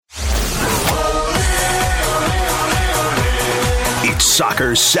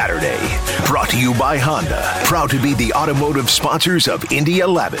Soccer Saturday. Brought to you by Honda. Proud to be the automotive sponsors of Indy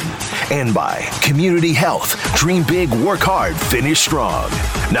 11. And by Community Health. Dream big, work hard, finish strong.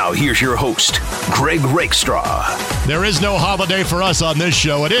 Now here's your host, Greg Rakestraw. There is no holiday for us on this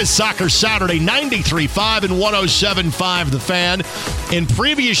show. It is Soccer Saturday, 93.5 and 107.5 The Fan. In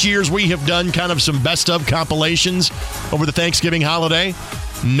previous years, we have done kind of some best of compilations over the Thanksgiving holiday.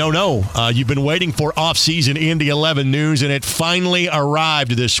 No. You've been waiting for off-season Indy 11 news, and it finally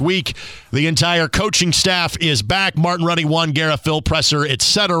arrived this week. The entire coaching staff is back. Martin Runny, Juan Guerra, Phil Presser,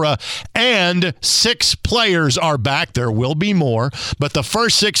 etc. And 6 players are back. There will be more. But the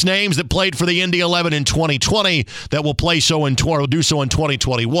first 6 names that played for the Indy 11 in 2020 that will do so in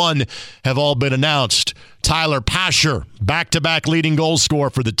 2021 have all been announced. Tyler Pasher, back-to-back leading goal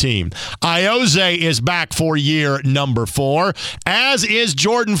scorer for the team. Ayoze is back for year number 4, as is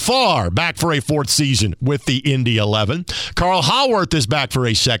Jordan Farr, back for a 4th season with the Indy 11. Carl Haworth is back for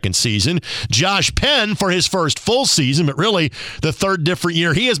a 2nd season. Josh Penn for his first full season, but really the 3rd different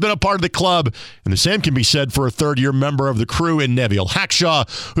year. He has been a part of the club, and the same can be said for a 3rd-year member of the crew in Neville Hackshaw,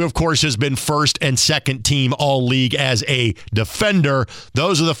 who, of course, has been 1st and 2nd team All-League as a defender.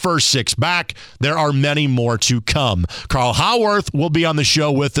 Those are the first 6 back. There are many more to come. Carl Haworth will be on the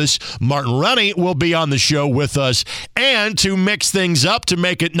show with us. Martin Runny will be on the show with us. And to mix things up, to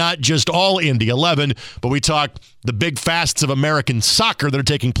make it not just all Indy 11, but we talk the big fasts of American soccer that are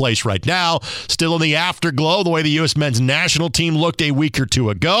taking place right now. Still in the afterglow, the way the U.S. men's national team looked a week or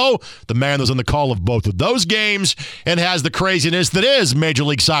 2 ago. The man was on the call of both of those games and has the craziness that is Major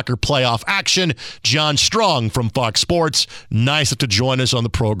League Soccer playoff action. John Strong from Fox Sports. Nice to join us on the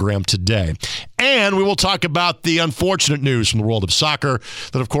program today. And we will talk about the unfortunate news from the world of soccer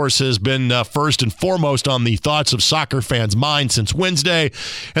that, of course, has been first and foremost on the thoughts of soccer fans' minds since Wednesday,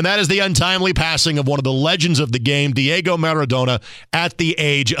 and that is the untimely passing of one of the legends of the game, Diego Maradona, at the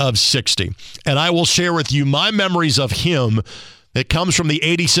age of 60. And I will share with you my memories of him. It comes from the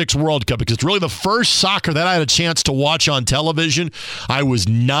 86 World Cup because it's really the first soccer that I had a chance to watch on television. I was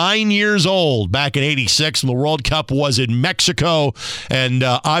 9 years old back in 86 when the World Cup was in Mexico. And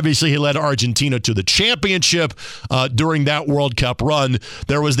obviously he led Argentina to the championship during that World Cup run.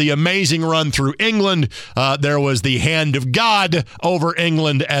 There was the amazing run through England. There was the hand of God over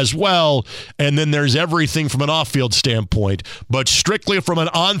England as well. And then there's everything from an off-field standpoint. But strictly from an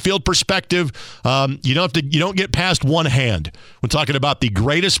on-field perspective, you don't get past one hand. We're talking about the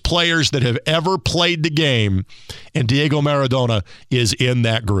greatest players that have ever played the game, and Diego Maradona is in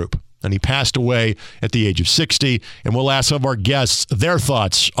that group. And he passed away at the age of 60, and we'll ask some of our guests their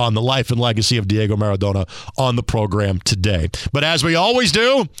thoughts on the life and legacy of Diego Maradona on the program today. But as we always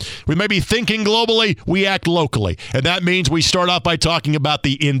do, we may be thinking globally, we act locally. And that means we start off by talking about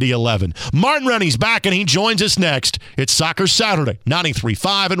the Indy 11. Martin Rennie's back, and he joins us next. It's Soccer Saturday,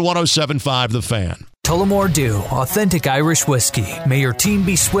 93.5 and 107.5 The Fan. Tullamore Dew, authentic Irish whiskey. May your team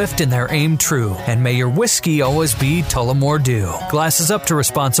be swift and their aim true. And may your whiskey always be Tullamore Dew. Glasses up to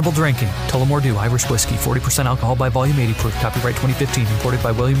responsible drinking. Tullamore Dew, Irish whiskey, 40% alcohol by volume, 80 proof. Copyright 2015. Imported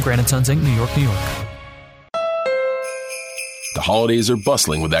by William Grant & Sons, Inc., New York, New York. The holidays are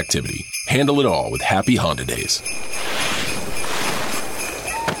bustling with activity. Handle it all with Happy Honda Days.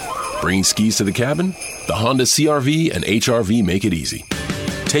 Bringing skis to the cabin? The Honda CR-V and HR-V make it easy.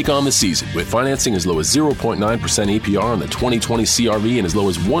 Take on the season with financing as low as 0.9% APR on the 2020 CR-V and as low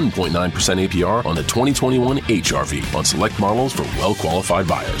as 1.9% APR on the 2021 HR-V on select models for well-qualified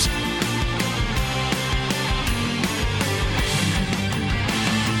buyers.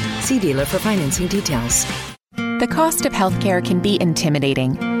 See dealer for financing details. The cost of healthcare can be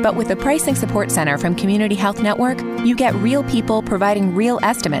intimidating, but with the Pricing Support Center from Community Health Network, you get real people providing real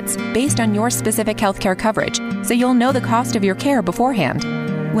estimates based on your specific healthcare coverage, so you'll know the cost of your care beforehand.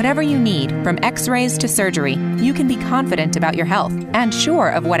 Whatever you need, from x-rays to surgery, you can be confident about your health and sure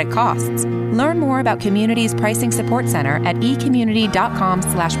of what it costs. Learn more about Community's Pricing Support Center at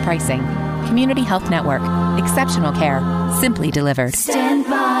ecommunity.com/pricing. Community Health Network. Exceptional care. Simply delivered. Stand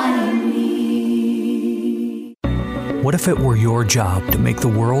by me. What if it were your job to make the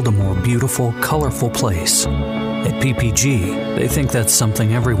world a more beautiful, colorful place? At PPG, they think that's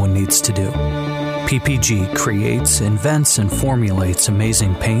something everyone needs to do. PPG creates, invents, and formulates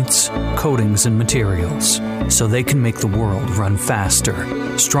amazing paints, coatings, and materials so they can make the world run faster,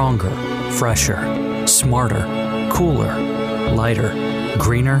 stronger, fresher, smarter, cooler, lighter,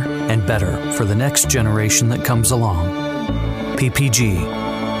 greener, and better for the next generation that comes along. PPG,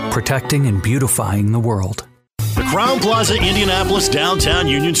 protecting and beautifying the world. The Crowne Plaza Indianapolis Downtown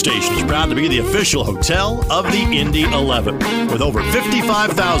Union Station is proud to be the official hotel of the Indy 11. With over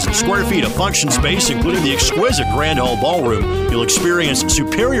 55,000 square feet of function space, including the exquisite Grand Hall Ballroom, you'll experience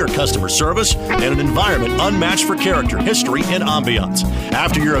superior customer service and an environment unmatched for character, history, and ambiance.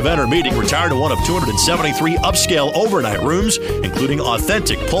 After your event or meeting, retire to one of 273 upscale overnight rooms, including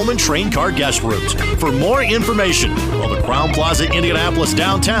authentic Pullman train car guest rooms. For more information, call the Crowne Plaza Indianapolis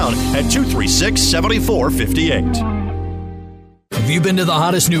Downtown at 236-7458. Have you been to the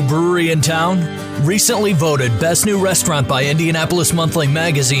hottest new brewery in town? Recently voted Best New Restaurant by Indianapolis Monthly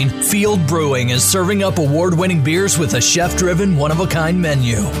Magazine, Field Brewing is serving up award-winning beers with a chef-driven, one-of-a-kind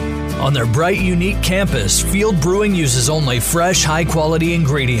menu. On their bright, unique campus, Field Brewing uses only fresh, high-quality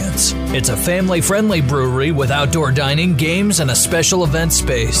ingredients. It's a family-friendly brewery with outdoor dining, games, and a special event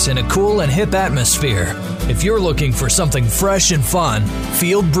space in a cool and hip atmosphere. If you're looking for something fresh and fun,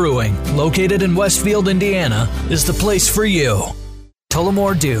 Field Brewing, located in Westfield, Indiana, is the place for you.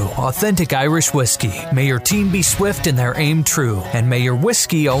 Tullamore Dew, authentic Irish whiskey. May your team be swift and their aim true. And may your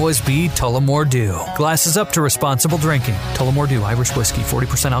whiskey always be Tullamore Dew. Glasses up to responsible drinking. Tullamore Dew, Irish whiskey,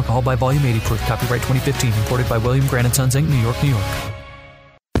 40% alcohol by volume, 80 proof. Copyright 2015. Imported by William Grant & Sons, Inc., New York, New York.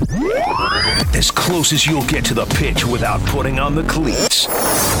 As close as you'll get to the pitch without putting on the cleats.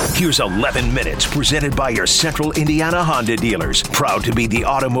 Here's 11 Minutes, presented by your Central Indiana Honda dealers. Proud to be the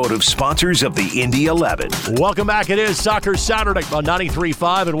automotive sponsors of the Indy 11. Welcome back. It is Soccer Saturday on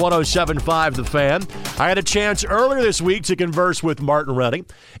 93.5 and 107.5 The Fan. I had a chance earlier this week to converse with Martin Redding.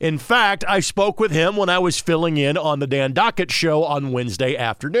 In fact, I spoke with him when I was filling in on the Dan Dockett Show on Wednesday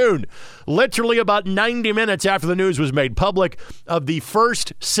afternoon. Literally about 90 minutes after the news was made public of the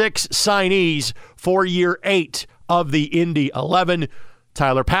first 6 signees for year 8 of the Indy 11.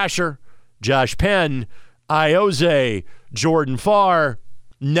 Tyler Pasher, Josh Penn, Ioze, Jordan Farr,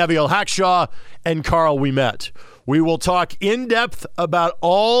 Neville Hackshaw, and Carl Ouimet. We will talk in depth about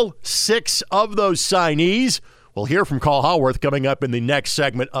all 6 of those signees. We'll hear from Carl Haworth coming up in the next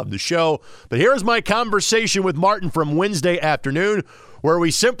segment of the show. But here's my conversation with Martin from Wednesday afternoon, where we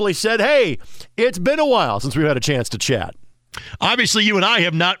simply said, hey, it's been a while since we've had a chance to chat. Obviously, you and I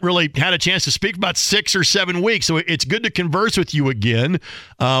have not really had a chance to speak about 6 or 7 weeks, so it's good to converse with you again.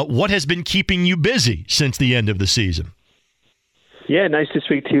 What has been keeping you busy since the end of the season? Yeah, nice to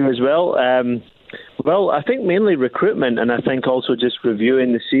speak to you as well. Well, I think mainly recruitment, and I think also just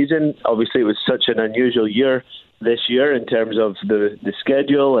reviewing the season. Obviously, it was such an unusual year this year in terms of the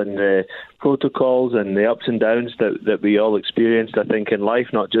schedule and the protocols and the ups and downs that we all experienced, I think, in life,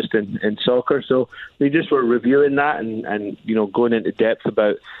 not just in soccer. So we just were reviewing that and going into depth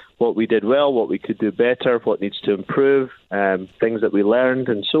about what we did well, what we could do better, what needs to improve, things that we learned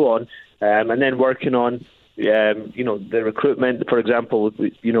and so on. And then working on the recruitment. For example,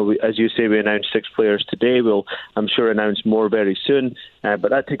 as you say, we announced 6 players today. We'll, I'm sure, announce more very soon.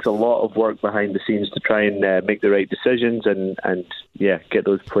 But that takes a lot of work behind the scenes to try and make the right decisions and get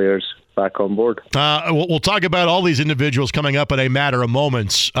those players back on board. We'll talk about all these individuals coming up in a matter of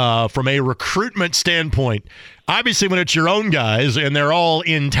moments. From a recruitment standpoint, obviously when it's your own guys and they're all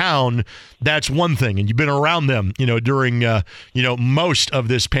in town, that's one thing. And you've been around them, during, most of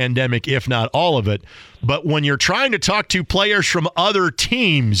this pandemic, if not all of it. But when you're trying to talk to players from other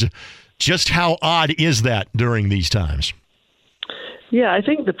teams, just how odd is that during these times? Yeah, I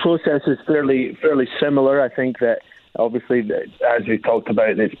think the process is fairly similar. I think that obviously, as we talked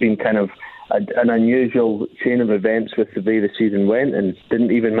about, it's been kind of an unusual chain of events with the way the season went, and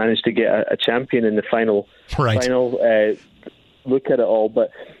didn't even manage to get a champion in the final look at it all. But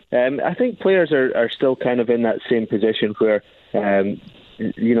I think players are still kind of in that same position where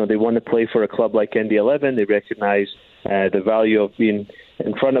they want to play for a club like Indy 11. They recognise the value of being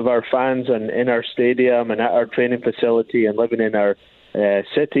in front of our fans and in our stadium and at our training facility and living in our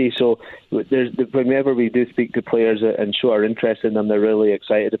city. So whenever we do speak to players and show our interest in them, they're really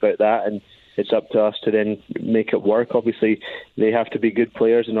excited about that, and it's up to us to then make it work. Obviously, they have to be good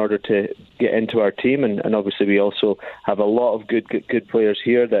players in order to get into our team, and obviously we also have a lot of good players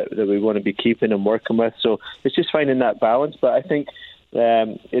here that we want to be keeping and working with. So it's just finding that balance. But I think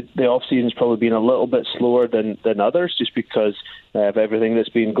the off-season's probably been a little bit slower than others, just because of everything that's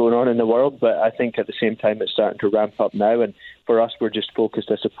been going on in the world. But I think at the same time it's starting to ramp up now, and for us, we're just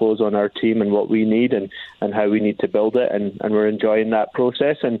focused, I suppose, on our team and what we need and how we need to build it, and we're enjoying that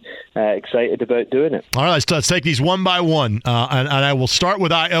process and excited about doing it. All right, let's take these one by one, and I will start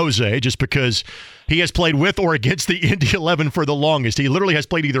with Ayoze, just because he has played with or against the Indy 11 for the longest. He literally has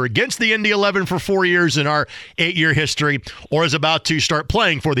played either against the Indy 11 for 4 years in our 8-year history, or is about to start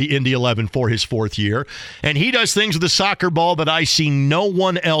playing for the Indy 11 for his 4th year. And he does things with the soccer ball that I see no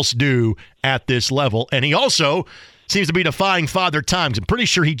one else do at this level. And he also seems to be defying Father Times. I'm pretty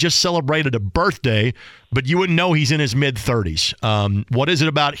sure he just celebrated a birthday, but you wouldn't know he's in his mid-30s. What is it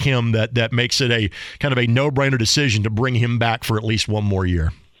about him that makes it a kind of a no-brainer decision to bring him back for at least one more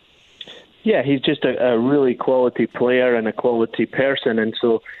year? Yeah, he's just a really quality player and a quality person, and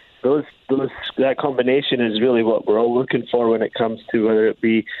so that combination is really what we're all looking for when it comes to whether it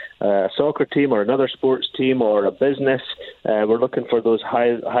be a soccer team or another sports team or a business. We're looking for those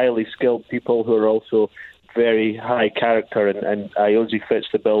highly skilled people who are also very high character, and Ayoze fits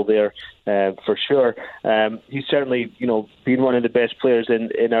the bill there for sure. He's certainly, been one of the best players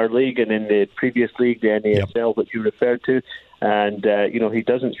in our league and in the previous league, the NASL, that you referred to. And, he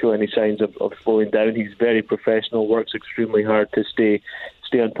doesn't show any signs of slowing down. He's very professional, works extremely hard to stay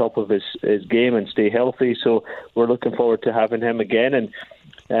on top of his game and stay healthy. So we're looking forward to having him again. And,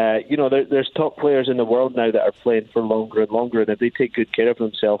 there's top players in the world now that are playing for longer and longer. And if they take good care of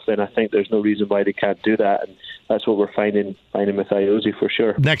themselves, then I think there's no reason why they can't do that. And that's what we're finding with Ayoze for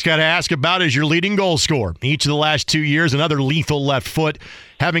sure. Next guy to ask about is your leading goal scorer. Each of the last 2 years, another lethal left foot,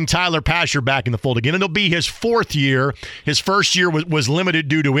 having Tyler Pasher back in the fold again. And it'll be his 4th year. His first year was limited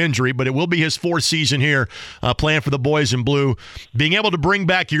due to injury, but it will be his 4th season here playing for the Boys in Blue. Being able to bring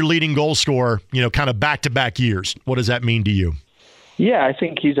back your leading goal scorer, kind of back-to-back years, what does that mean to you? Yeah, I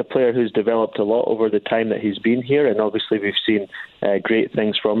think he's a player who's developed a lot over the time that he's been here, and obviously we've seen great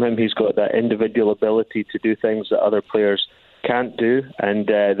things from him. He's got that individual ability to do things that other players can't do, and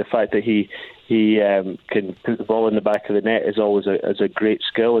the fact that he can put the ball in the back of the net is always a great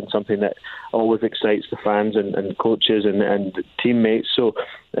skill and something that always excites the fans and coaches and teammates. So,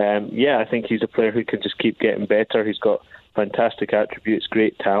 I think he's a player who can just keep getting better. He's got fantastic attributes,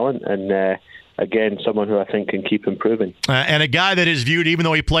 great talent, and again, someone who I think can keep improving. And a guy that is viewed, even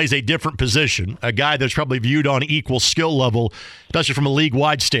though he plays a different position, a guy that's probably viewed on equal skill level, especially from a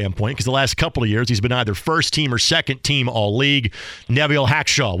league-wide standpoint, because the last couple of years he's been either first team or second team all-league. Neville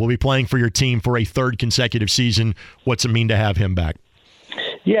Hackshaw will be playing for your team for a 3rd consecutive season. What's it mean to have him back?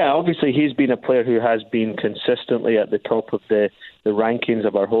 Yeah, obviously he's been a player who has been consistently at the top of the rankings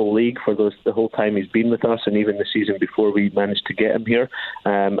of our whole league for the whole time he's been with us, and even the season before we managed to get him here.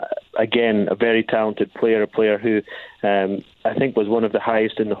 Again, a very talented player, a player who I think was one of the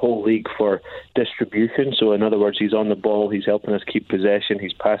highest in the whole league for distribution. So in other words, he's on the ball, he's helping us keep possession,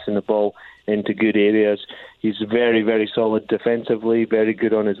 he's passing the ball into good areas. He's very, very solid defensively, very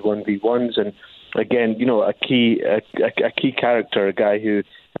good on his 1v1s, and again, a key character, a guy who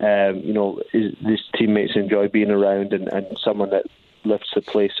his teammates enjoy being around, and someone that lifts the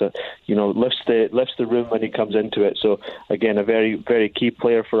place, lifts the room when he comes into it. So again, a very, very key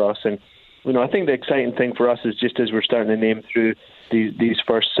player for us. And I think the exciting thing for us is just as we're starting to name through these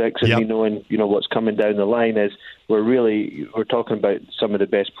first 6, and knowing what's coming down the line, is we're talking about some of the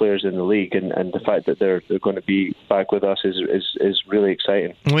best players in the league, and the fact that they're going to be back with us is really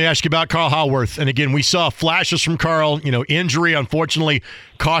exciting. Let me ask you about Carl Haworth. And again, we saw flashes from Carl. Injury unfortunately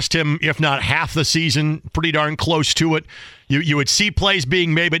cost him, if not half the season, pretty darn close to it. You would see plays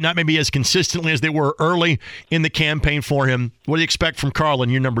being made, but not maybe as consistently as they were early in the campaign for him. What do you expect from Carl in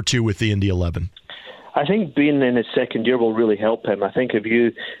year number 2 with the Indy 11? I think being in his second year will really help him. I think if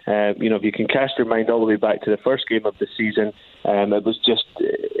you can cast your mind all the way back to the first game of the season, it was just,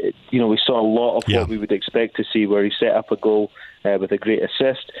 we saw a lot of what we would expect to see, where he set up a goal with a great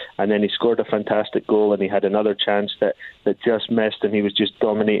assist, and then he scored a fantastic goal, and he had another chance that just missed, and he was just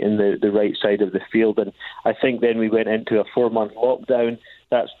dominating the right side of the field. And I think then we went into a 4-month lockdown.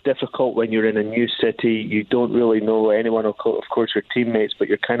 That's difficult when you're in a new city. You don't really know anyone, of course, your teammates, but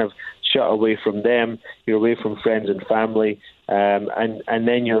you're kind of shut away from them. You're away from friends and family, and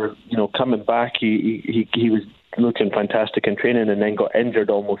then you're coming back. He was looking fantastic in training, and then got injured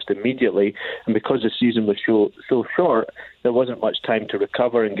almost immediately. And because the season was so short, there wasn't much time to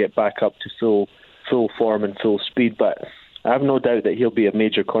recover and get back up to full form and full speed. But I have no doubt that he'll be a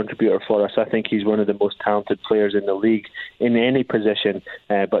major contributor for us. I think he's one of the most talented players in the league in any position,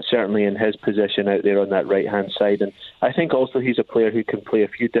 but certainly in his position out there on that right-hand side. And I think also he's a player who can play a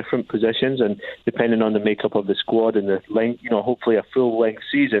few different positions, and depending on the makeup of the squad and the length, hopefully a full-length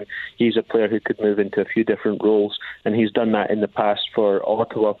season, he's a player who could move into a few different roles. And he's done that in the past for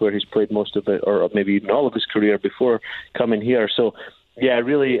Ottawa, where he's played most of it, or maybe even all of his career before coming here. So, yeah,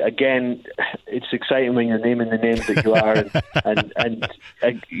 really, again, it's exciting when you're naming the names that you are, and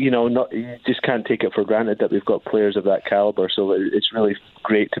you just can't take it for granted that we've got players of that caliber. So it's really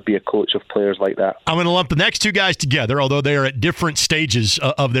great to be a coach of players like that. I'm going to lump the next two guys together, although they are at different stages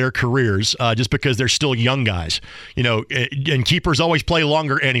of their careers, just because they're still young guys. And keepers always play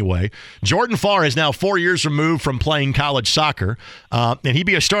longer anyway. Jordan Farr is now 4 years removed from playing college soccer, and he'd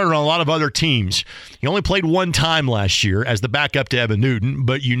be a starter on a lot of other teams. He only played one time last year as the backup to Evan Newton,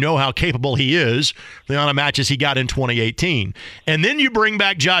 but you know how capable he is, the amount of matches he got in 2018. And then you bring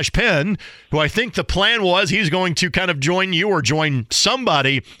back Josh Penn, who I think the plan was he's going to kind of join you or join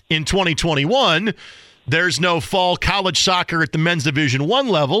somebody in 2021. There's no fall college soccer at the men's Division I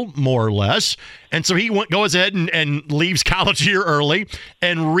level, more or less. And so he goes ahead and leaves college year early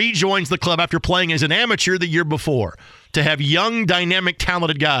and rejoins the club after playing as an amateur the year before. To have young, dynamic,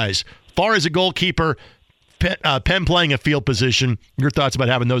 talented guys, Farr as a goalkeeper, Penn playing a field position. Your thoughts about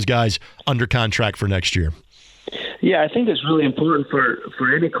having those guys under contract for next year? Yeah, I think it's really important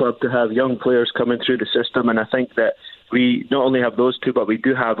for any club to have young players coming through the system, and I think that we not only have those two, but we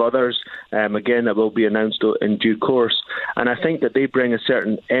do have others, again, that will be announced in due course. And I think that they bring a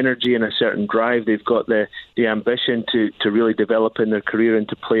certain energy and a certain drive. They've got the ambition to really develop in their career and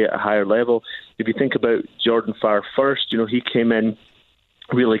to play at a higher level. If you think about Jordan Farr first, he came in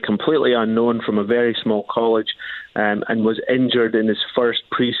really completely unknown from a very small college, and was injured in his first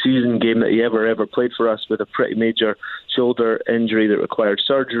pre-season game that he ever played for us, with a pretty major shoulder injury that required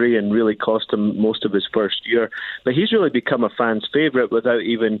surgery and really cost him most of his first year. But he's really become a fan's favourite without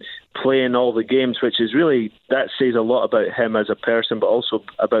even playing all the games, which is really, that says a lot about him as a person, but also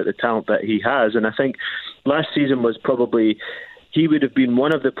about the talent that he has. And I think last season was probably, he would have been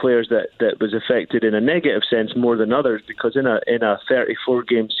one of the players that was affected in a negative sense more than others, because in a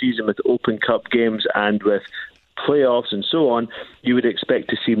 34-game season with Open Cup games and with playoffs and so on, you would expect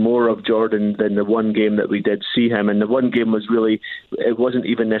to see more of Jordan than the one game that we did see him. And the one game was really, it wasn't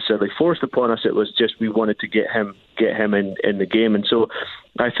even necessarily forced upon us, it was just we wanted to get him in the game. And so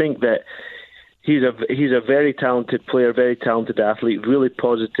I think that he's a very talented player, very talented athlete, really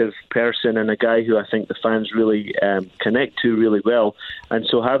positive person, and a guy who I think the fans really connect to really well. And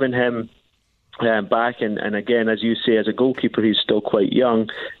so having him back, and again, as you say, as a goalkeeper, he's still quite young,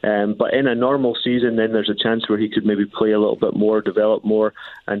 but in a normal season, then there's a chance where he could maybe play a little bit more, develop more,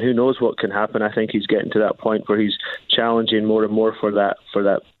 and who knows what can happen. I think he's getting to that point where he's challenging more and more for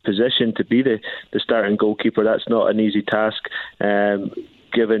that position to be the starting goalkeeper. That's not an easy task,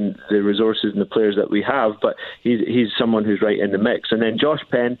 given the resources and the players that we have, but he's someone who's right in the mix. And then Josh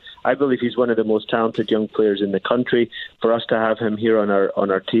Penn, I believe he's one of the most talented young players in the country. For us to have him here on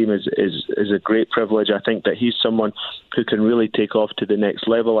our team is a great privilege. I think that he's someone who can really take off to the next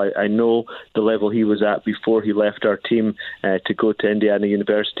level. I know the level he was at before he left our team to go to Indiana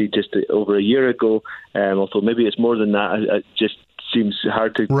University just over a year ago, although maybe it's more than that. It just seems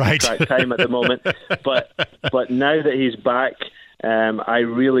hard to track time at the moment. But now that he's back, I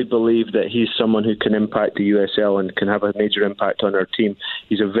really believe that he's someone who can impact the USL and can have a major impact on our team.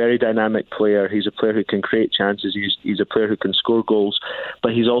 He's a very dynamic player. He's a player who can create chances. He's a player who can score goals,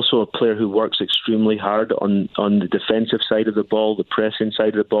 but he's also a player who works extremely hard on the defensive side of the ball, the pressing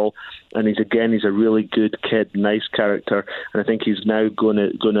side of the ball. And he's a really good kid, nice character. And I think he's now going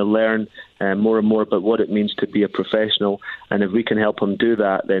to learn more and more about what it means to be a professional. And if we can help him do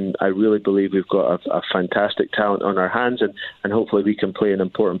that, then I really believe we've got a fantastic talent on our hands, and hopefully we can play an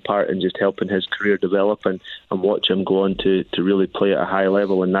important part in just helping his career develop and watch him go on to really play at a high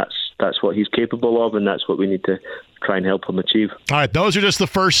level. And that's what he's capable of, and that's what we need to try and help him achieve. All right, those are just the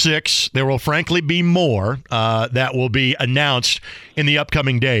first 6. There will frankly be more that will be announced in the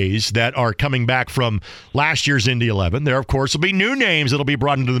upcoming days that are coming back from last year's Indy 11. There, of course, will be new names that will be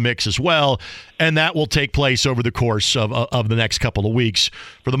brought into the mix as well, and that will take place over the course of the next couple of weeks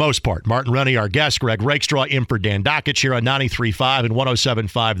for the most part. Martin Rennie, our guest, Greg Rakestraw, in for Dan Dockich here on 93.5 and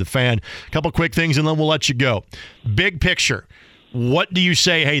 107.5 The Fan. A couple quick things, and then we'll let you go. Big picture. What do you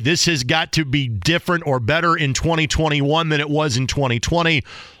say, hey, this has got to be different or better in 2021 than it was in 2020?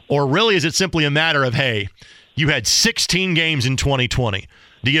 Or really is it simply a matter of, hey, you had 16 games in 2020.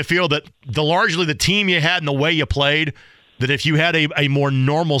 Do you feel that largely the team you had and the way you played, that if you had a more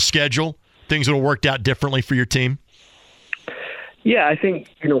normal schedule, things would have worked out differently for your team? Yeah, I think,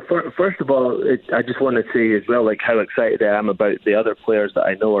 first of all, I just want to say as well, how excited I am about the other players that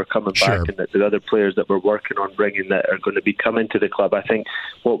I know are coming back, and that the other players that we're working on bringing that are going to be coming to the club. I think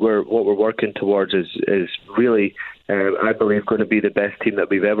what we're working towards is really, I believe, going to be the best team that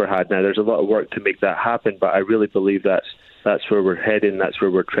we've ever had. Now, there's a lot of work to make that happen, but I really believe that's where we're heading, that's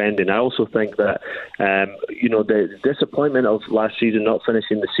where we're trending. I also think that, the disappointment of last season, not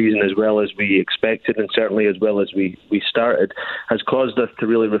finishing the season as well as we expected, and certainly as well as we started, has caused us to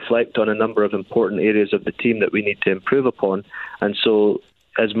really reflect on a number of important areas of the team that we need to improve upon. And so,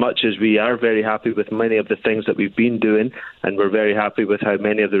 as much as we are very happy with many of the things that we've been doing, and we're very happy with how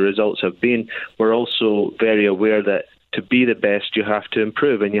many of the results have been, we're also very aware that to be the best, you have to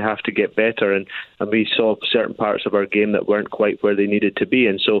improve and you have to get better. And we saw certain parts of our game that weren't quite where they needed to be.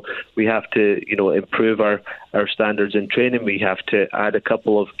 And so we have to, improve our standards in training. We have to add a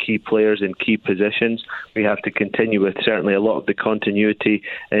couple of key players in key positions. We have to continue with certainly a lot of the continuity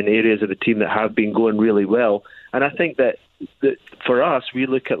in areas of the team that have been going really well. And I think that for us, we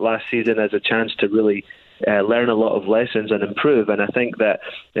look at last season as a chance to really learn a lot of lessons and improve. And I think that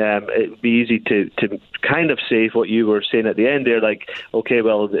it'd be easy to kind of say what you were saying at the end there, okay,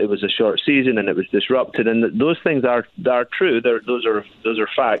 well, it was a short season and it was disrupted, and those things are true. Those are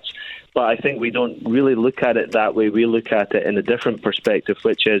facts. But I think we don't really look at it that way. We look at it in a different perspective,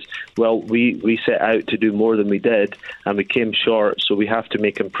 which is, well, we set out to do more than we did, and we came short, so we have to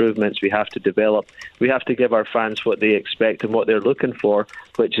make improvements, we have to develop, we have to give our fans what they expect and what they're looking for,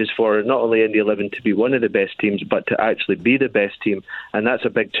 which is for not only Indy 11 to be one of the best teams, but to actually be the best team. And that's a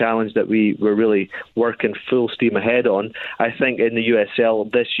big challenge that we're really working full steam ahead on. I think in the USL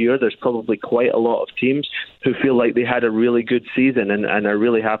this year, there's probably quite a lot of teams who feel like they had a really good season and are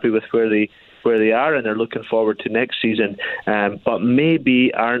really happy with where they are, and they're looking forward to next season, but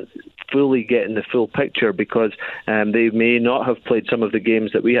maybe aren't fully getting the full picture because they may not have played some of the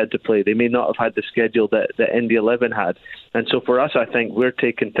games that we had to play. They may not have had the schedule that Indy 11 had. And so for us, I think we're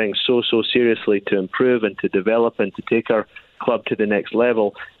taking things so seriously to improve and to develop and to take our club to the next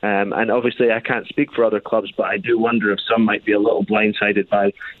level. And obviously I can't speak for other clubs, but I do wonder if some might be a little blindsided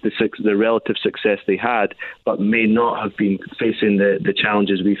by the relative success they had, but may not have been facing the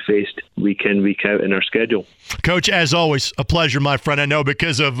challenges we faced week in, week out in our schedule. Coach, as always, a pleasure, my friend. I know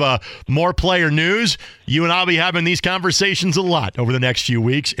because of more player news, you and I'll be having these conversations a lot over the next few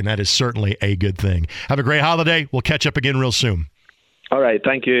weeks, and that is certainly a good thing. Have a great holiday. We'll catch up again real soon. All right.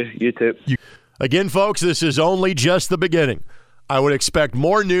 Thank you. You too. Again, folks, this is only just the beginning. I would expect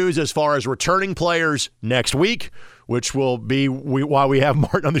more news as far as returning players next week, which will be why we have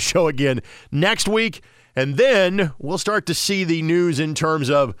Martin on the show again next week. And then we'll start to see the news in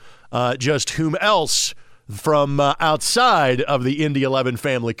terms of just whom else from outside of the Indy 11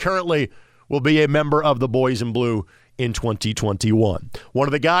 family currently will be a member of the Boys in Blue in 2021. One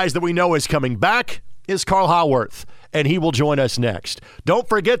of the guys that we know is coming back is Carl Haworth, and he will join us next. Don't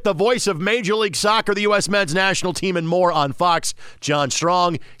forget the voice of Major League Soccer, the U.S. men's national team, and more on Fox, John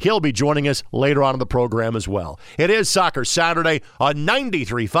Strong. He'll be joining us later on in the program as well. It is Soccer Saturday on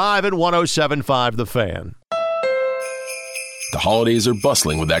 93.5 and 107.5 The Fan. The holidays are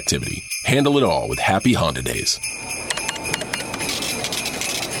bustling with activity. Handle it all with Happy Honda Days.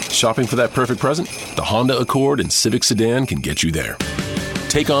 Shopping for that perfect present? The Honda Accord and Civic Sedan can get you there.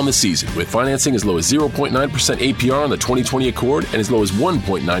 Take on the season with financing as low as 0.9% APR on the 2020 Accord and as low as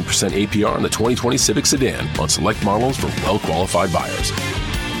 1.9% APR on the 2020 Civic Sedan on select models from well-qualified buyers.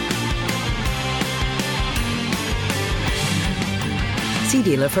 See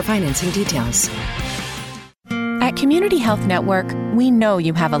dealer for financing details. At Community Health Network, we know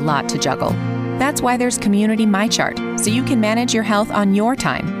you have a lot to juggle. That's why there's Community MyChart, so you can manage your health on your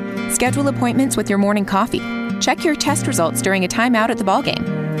time. Schedule appointments with your morning coffee. Check your test results during a timeout at the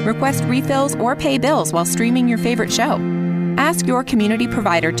ballgame. Request refills or pay bills while streaming your favorite show. Ask your community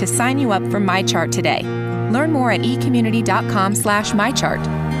provider to sign you up for MyChart today. Learn more at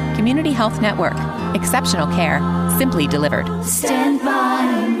ecommunity.com/MyChart. Community Health Network. Exceptional care, simply delivered. Stand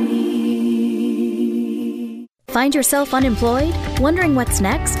by me. Find yourself unemployed? Wondering what's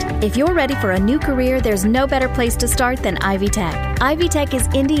next? If you're ready for a new career, there's no better place to start than Ivy Tech. Ivy Tech is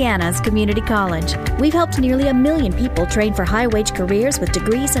Indiana's community college. We've helped nearly 1 million people train for high-wage careers with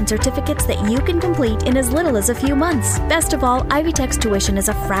degrees and certificates that you can complete in as little as a few months. Best of all, Ivy Tech's tuition is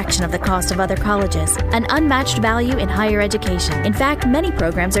a fraction of the cost of other colleges, an unmatched value in higher education. In fact, many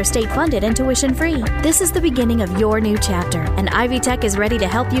programs are state-funded and tuition-free. This is the beginning of your new chapter, and Ivy Tech is ready to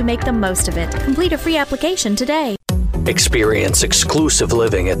help you make the most of it. Complete a free application today. Experience exclusive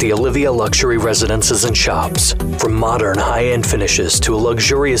living at the Olivia Luxury Residences and Shops. From modern high-end finishes to a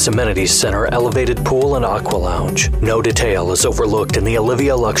luxurious amenities center, elevated pool, and aqua lounge, no detail is overlooked in the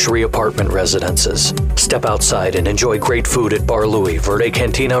Olivia Luxury Apartment Residences. Step outside and enjoy great food at Bar Louie, Verde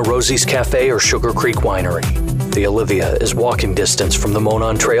Cantina, Rosie's Cafe, or Sugar Creek Winery. The Olivia is walking distance from the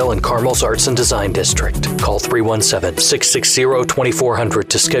Monon Trail and Carmel's Arts and Design District. Call 317-660-2400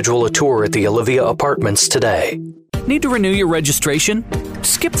 to schedule a tour at the Olivia Apartments today. Need to renew your registration?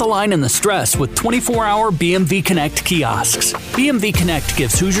 Skip the line and the stress with 24-hour BMV Connect kiosks. BMV Connect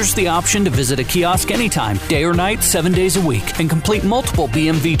gives Hoosiers the option to visit a kiosk anytime, day or night, 7 days a week, and complete multiple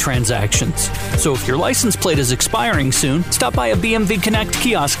BMV transactions. So if your license plate is expiring soon, stop by a BMV Connect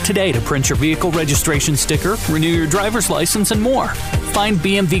kiosk today to print your vehicle registration sticker, renew your driver's license, and more. Find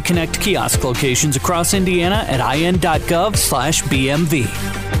BMV Connect kiosk locations across Indiana at in.gov/BMV.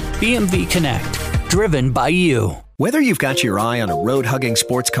 BMV Connect. Driven by you. Whether you've got your eye on a road-hugging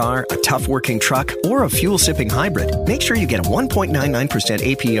sports car, a tough-working truck, or a fuel-sipping hybrid, make sure you get a 1.99%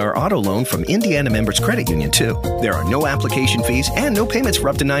 APR auto loan from Indiana Members Credit Union, too. There are no application fees and no payments for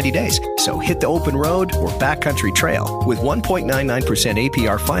up to 90 days. So hit the open road or backcountry trail with 1.99%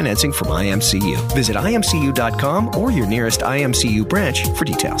 APR financing from IMCU. Visit imcu.com or your nearest IMCU branch for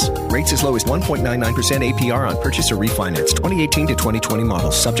details. Rates as low as 1.99% APR on purchase or refinance. 2018 to 2020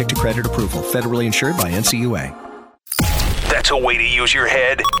 models. Subject to credit approval. Federally insured by NCUA. That's a way to use your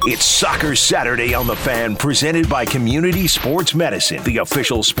head. It's Soccer Saturday on The Fan, presented by Community Sports Medicine, the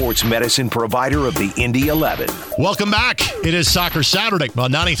official sports medicine provider of the Indy 11. Welcome back. It is Soccer Saturday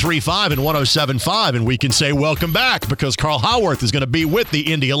on 93.5 and 107.5, and we can say welcome back because Carl Haworth is going to be with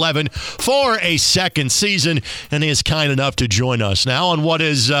the Indy 11 for a second season, and he is kind enough to join us now on what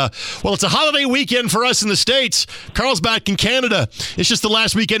is, it's a holiday weekend for us in the States. Carl's back in Canada. It's just the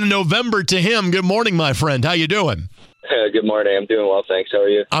last weekend in November to him. Good morning, my friend. How you doing? Good morning. I'm doing well, thanks. How are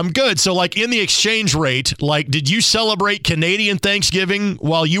you? I'm good. So, in the exchange rate, did you celebrate Canadian Thanksgiving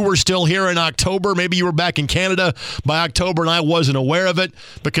while you were still here in October? Maybe you were back in Canada by October and I wasn't aware of it.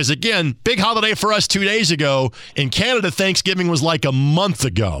 Because, again, big holiday for us 2 days ago. In Canada, Thanksgiving was like a month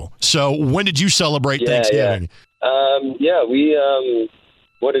ago. So, when did you celebrate Thanksgiving? We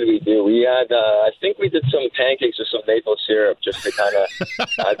what did we do? We had, I think we did some pancakes with some maple syrup just to kind of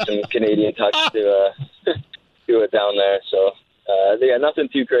add some Canadian touch to it down there. So, nothing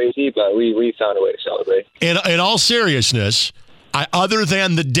too crazy, but we found a way to celebrate. In all seriousness, other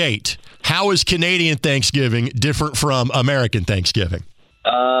than the date, how is Canadian Thanksgiving different from American Thanksgiving?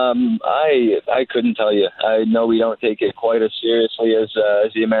 I couldn't tell you. I know we don't take it quite as seriously as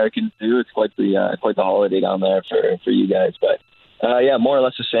the Americans do. It's quite the holiday down there for you guys, but more or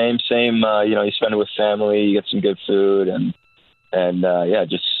less the same. You spend it with family, you get some good food, and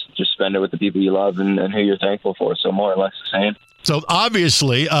just spend it with the people you love and who you're thankful for. So more or less the same. So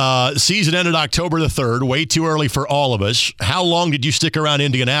obviously, season ended October the 3rd, way too early for all of us. How long did you stick around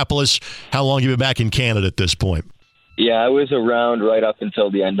Indianapolis? How long have you been back in Canada at this point? Yeah, I was around right up until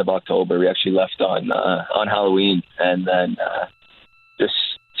the end of October. We actually left on Halloween and then just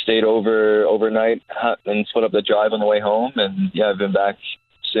stayed overnight and split up the drive on the way home. And I've been back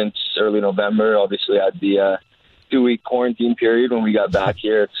since early November. Obviously, I had the 2-week quarantine period when we got back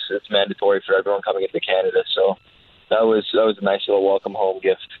here. It's mandatory for everyone coming into Canada, so that was a nice little welcome home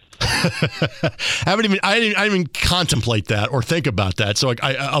gift. I didn't even contemplate that or think about that. So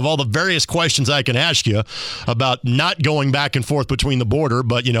of all the various questions I can ask you about not going back and forth between the border,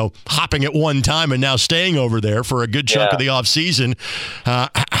 but hopping at one time and now staying over there for a good chunk of the off season,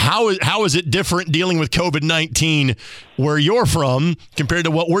 how is it different dealing with COVID-19 where you're from compared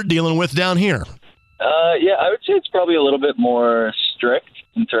to what we're dealing with down here? I would say it's probably a little bit more strict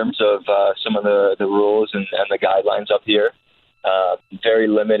in terms of some of the rules and the guidelines up here. Very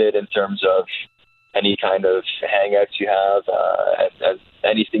limited in terms of any kind of hangouts you have. And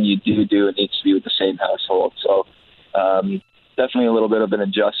anything you do, it needs to be with the same household. So definitely a little bit of an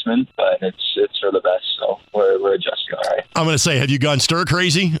adjustment, but it's for the best. So we're adjusting all right. I'm going to say, have you gone stir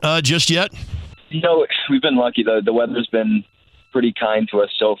crazy just yet? We've been lucky. The weather's been pretty kind to us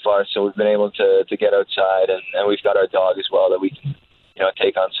so far, so we've been able to get outside, and we've got our dog as well that we can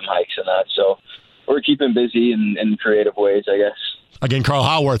take on some hikes and that. So we're keeping busy in creative ways, I guess. Again, Carl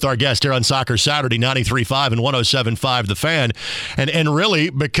Haworth, our guest here on Soccer Saturday, 93.5 and 107.5 The Fan. And really,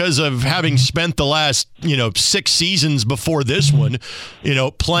 because of having spent the last, 6 seasons before this one,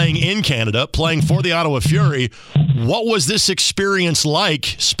 playing in Canada, playing for the Ottawa Fury, what was this experience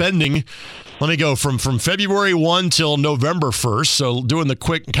like spending, let me go from February 1 till November 1st, so doing the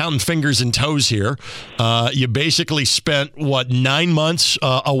quick counting fingers and toes here, you basically spent, 9 months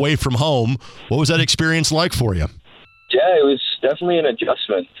away from home. What was that experience like for you? Yeah, it was definitely an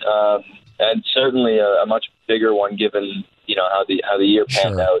adjustment, and certainly a much bigger one given how the year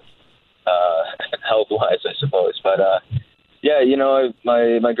panned out health-wise, I suppose. But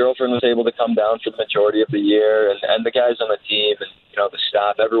my girlfriend was able to come down for the majority of the year, and the guys on the team and the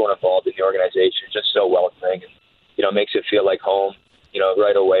staff, everyone involved in the organization is just so welcoming, and makes it feel like home,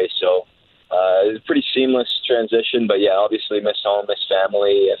 right away. So it was a pretty seamless transition. But yeah, obviously miss home, miss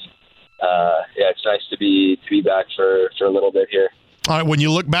family, and it's nice to be back for a little bit here. All right, when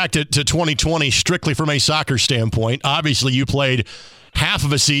you look back to 2020, strictly from a soccer standpoint, obviously you played half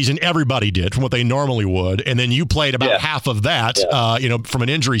of a season. Everybody did, from what they normally would, and then you played about half of that, from an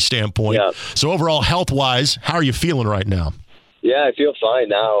injury standpoint. Yeah. So overall, health-wise, how are you feeling right now? Yeah, I feel fine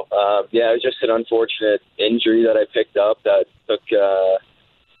now. It was just an unfortunate injury that I picked up that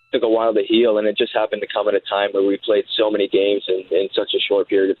took a while to heal, and it just happened to come at a time where we played so many games in such a short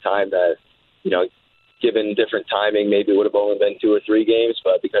period of time that, given different timing, maybe it would have only been 2 or 3 games,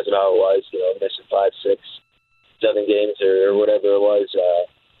 but because of how it was, missing 5, 6, 7 games or whatever it was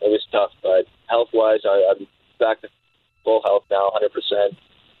tough. But health-wise, I'm back to full health now, 100%.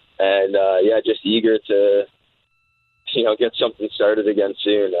 And, just eager to, get something started again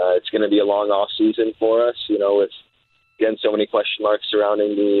soon. It's going to be a long off-season for us, with, again, so many question marks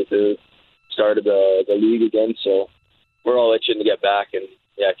surrounding the start of the league again. So we're all itching to get back, and,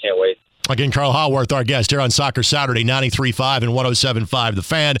 I can't wait. Again, Carl Haworth, our guest here on Soccer Saturday, 93.5 and 107.5 The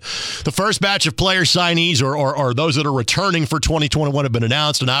Fan. The first batch of player signees or those that are returning for 2021 have been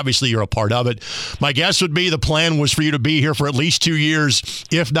announced, and obviously you're a part of it. My guess would be the plan was for you to be here for at least 2 years,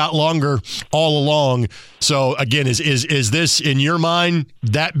 if not longer, all along. So, again, is this, in your mind,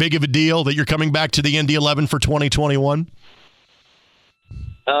 that big of a deal that you're coming back to the Indy 11 for 2021?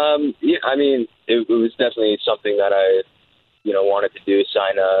 It was definitely something that I wanted to do,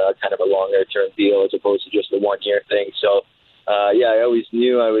 sign a kind of a longer-term deal as opposed to just a one-year thing. So, I always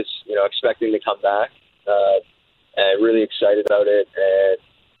knew I was, expecting to come back, and really excited about it. And,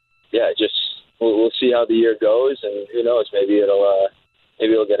 we'll see how the year goes, and who knows, maybe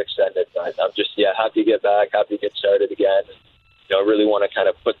it'll get extended. But I'm just, happy to get back, happy to get started again. And, really want to kind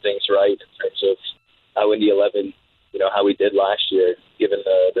of put things right in terms of how Indy 11, how we did last year, given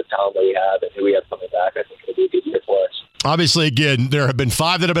the talent that we have and who we have coming back. I think it'll be a good year for us. Obviously, again, there have been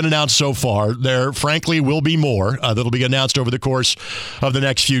 5 that have been announced so far. There, frankly, will be more that'll be announced over the course of the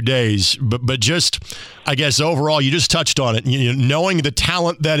next few days. But just, I guess, overall, you just touched on it. Knowing the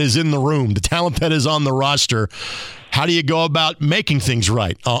talent that is in the room, the talent that is on the roster, how do you go about making things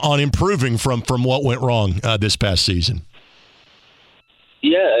right, on improving from what went wrong this past season?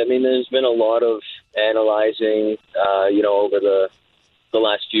 Yeah, there's been a lot of analyzing, over the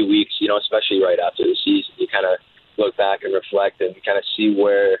last few weeks, especially right after the season. You kind of look back and reflect and kind of see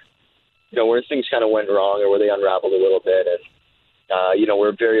where things kind of went wrong or where they unraveled a little bit. And,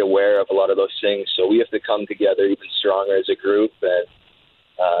 we're very aware of a lot of those things. So we have to come together even stronger as a group. And,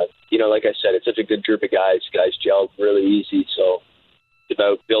 like I said, it's such a good group of guys. Guys gelled really easy. So it's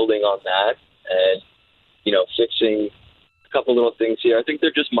about building on that and, fixing a couple little things here. I think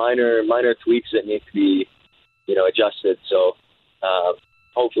they're just minor tweaks that need to be, adjusted. So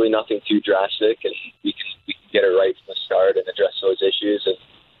hopefully nothing too drastic, and we can get it right from the start and address those issues and,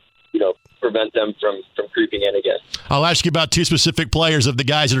 prevent them from creeping in again. I'll ask you about 2 specific players of the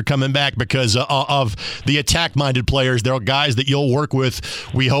guys that are coming back because of the attack-minded players. They're guys that you'll work with,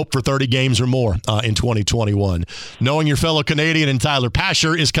 we hope, for 30 games or more in 2021. Knowing your fellow Canadian and Tyler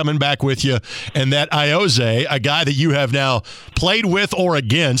Pasher is coming back with you, and that Ayoze, a guy that you have now played with or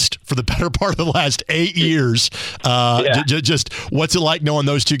against for the better part of the last 8 years. Just what's it like knowing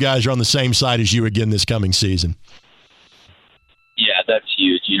those 2 guys are on the same side as you again this coming season? Yeah, that's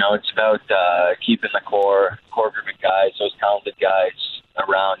huge. It's about keeping the core group of guys, those talented guys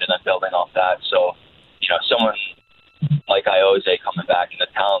around, and then building off that. So, someone like Ayoze coming back and the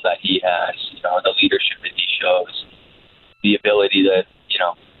talent that he has, the leadership that he shows, the ability that,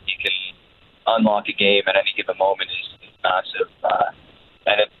 he can unlock a game at any given moment is massive.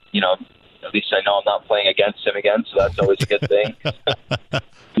 And, at least I know I'm not playing against him again, so that's always a good thing.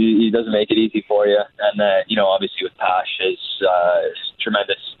 He doesn't make it easy for you. And then, obviously with Pash, his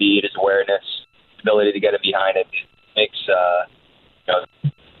tremendous speed, his awareness, ability to get him behind it makes,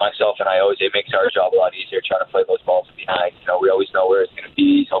 myself and Ayoze, it makes our job a lot easier trying to play those balls behind. We always know where it's going to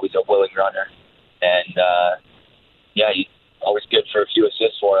be. He's always a willing runner. And, he's always good for a few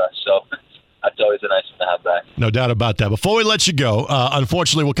assists for us. So that's always a nice one to have back. No doubt about that. Before we let you go,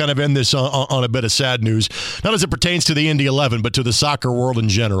 unfortunately, we'll kind of end this on a bit of sad news, not as it pertains to the Indy 11, but to the soccer world in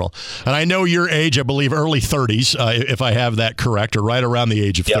general. And I know your age, I believe early 30s, if I have that correct, or right around the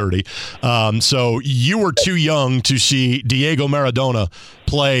age of 30. So you were too young to see Diego Maradona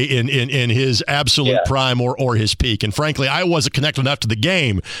play in his absolute prime or his peak. And frankly, I wasn't connected enough to the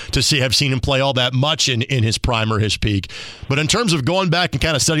game to have seen him play all that much in his prime or his peak. But in terms of going back and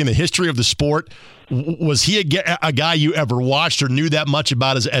kind of studying the history of the sport, was he a guy you ever watched or knew that much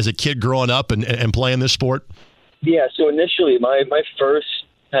about as a kid growing up and playing this sport? Yeah, so initially my first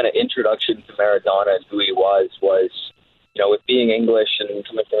kind of introduction to Maradona and who he was, with being English and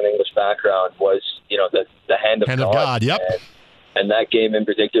coming from an English background, was, the hand of God. Yep. And that game in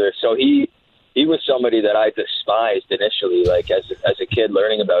particular. So he was somebody that I despised initially, like as a kid,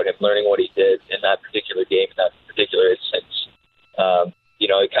 learning about him, learning what he did in that particular game, in that particular instance.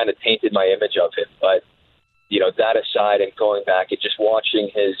 It kind of tainted my image of him. But, that aside, and going back and just watching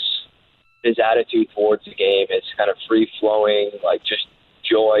his attitude towards the game, his kind of free-flowing, like just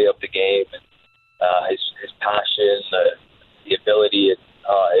joy of the game, and his passion, the ability, it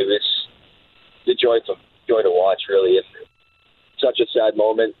was the joy to watch, really. And such a sad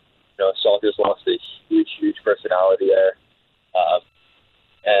moment. Salter's lost a huge personality there.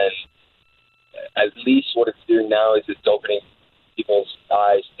 And at least what it's doing now is it's opening people's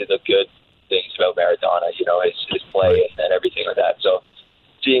eyes to the good things about Maradona, his play and everything like that. So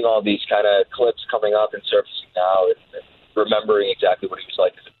seeing all these kind of clips coming up and surfacing now and remembering exactly what he was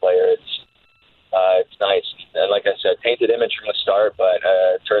like as a player, it's nice. And like I said, tainted image from the start, but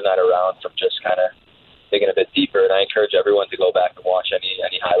turn that around from just kind of digging a bit deeper. And I encourage everyone to go back and watch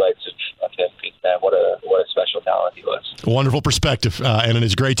any highlights of him. Man, what a special talent he was. Wonderful perspective, and it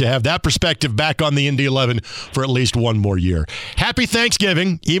is great to have that perspective back on the Indy 11 for at least one more year. Happy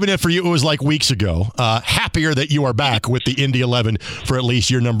Thanksgiving, even if for you it was like weeks ago. Happier that you are back with the Indy 11 for at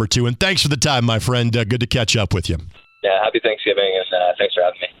least year number 2. And thanks for the time, my friend. Good to catch up with you. Yeah, happy Thanksgiving, and thanks for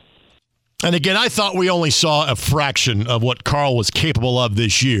having me. And again, I thought we only saw a fraction of what Carl was capable of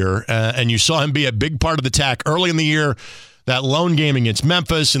this year, and you saw him be a big part of the attack early in the year, that lone game against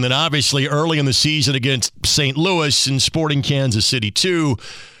Memphis, and then obviously early in the season against St. Louis and Sporting Kansas City too.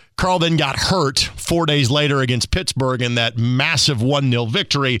 Carl then got hurt 4 days later against Pittsburgh in that massive 1-0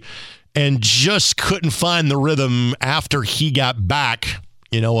 victory, and just couldn't find the rhythm after he got back,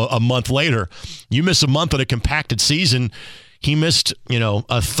 a month later. You miss a month of a compacted season. He missed,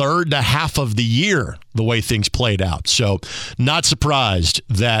 a third to half of the year, the way things played out. So not surprised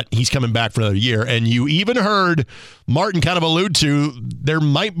that he's coming back for another year. And you even heard Martin kind of allude to there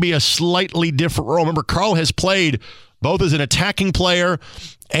might be a slightly different role. Remember, Carl has played both as an attacking player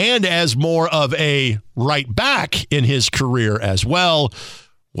and as more of a right back in his career as well.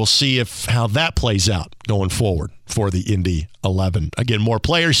 We'll see how that plays out going forward for the Indy 11. Again, more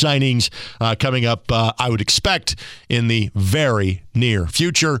player signings coming up, I would expect, in the very near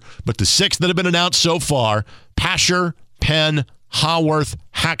future. But the 6 that have been announced so far, Pasher, Penn, Haworth,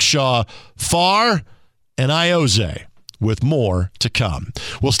 Hackshaw, Farr, and Ioze, with more to come.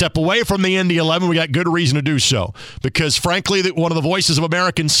 We'll step away from the Indy 11. We got good reason to do so because, frankly, one of the voices of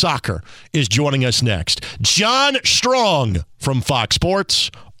American soccer is joining us next. John Strong from Fox Sports.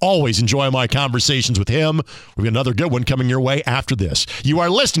 Always enjoy my conversations with him. We've got another good one coming your way after this. You are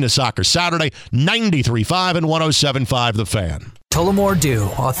listening to Soccer Saturday, 93.5 and 107.5 The Fan. Tullamore Dew,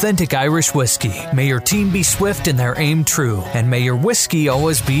 authentic Irish whiskey. May your team be swift and their aim true. And may your whiskey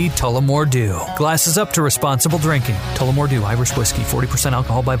always be Tullamore Dew. Glasses up to responsible drinking. Tullamore Dew, Irish whiskey, 40%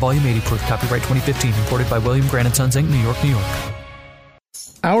 alcohol by volume, 80 proof. Copyright 2015. Imported by William Grant & Sons, Inc., New York, New York.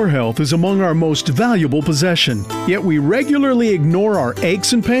 Our health is among our most valuable possession, yet we regularly ignore our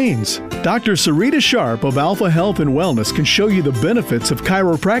aches and pains. Dr. Sarita Sharp of Alpha Health and Wellness can show you the benefits of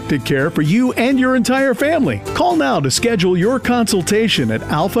chiropractic care for you and your entire family. Call now to schedule your consultation at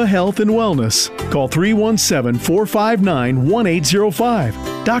Alpha Health and Wellness. Call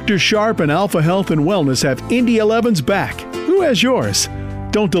 317-459-1805. Dr. Sharp and Alpha Health and Wellness have Indy 11's back. Who has yours?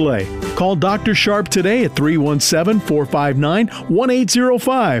 Don't delay. Call Dr. Sharp today at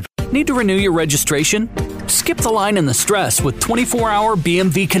 317-459-1805. Need to renew your registration? Skip the line and the stress with 24-hour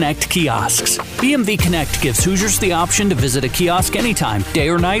BMV Connect kiosks. BMV Connect gives Hoosiers the option to visit a kiosk anytime, day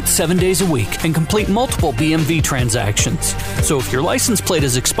or night, 7 days a week, and complete multiple BMV transactions. So if your license plate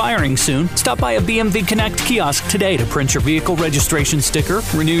is expiring soon, stop by a BMV Connect kiosk today to print your vehicle registration sticker,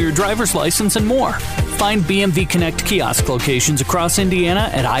 renew your driver's license, and more. Find BMV Connect kiosk locations across Indiana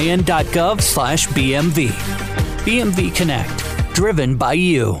at in.gov/BMV. BMV Connect, driven by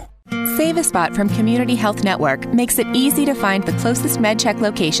you. Save a Spot from Community Health Network makes it easy to find the closest MedCheck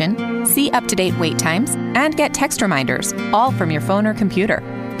location, see up-to-date wait times, and get text reminders, all from your phone or computer.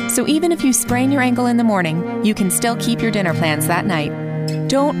 So even if you sprain your ankle in the morning, you can still keep your dinner plans that night.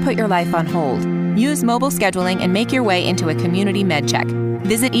 Don't put your life on hold. Use mobile scheduling and make your way into a community MedCheck.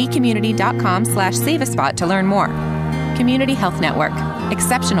 Visit ecommunity.com/saveaspot to learn more. Community Health Network.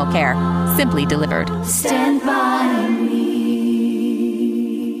 Exceptional care. Simply delivered. Stand by me.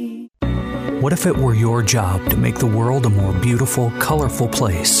 What if it were your job to make the world a more beautiful, colorful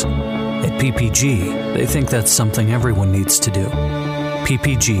place? At PPG, they think that's something everyone needs to do.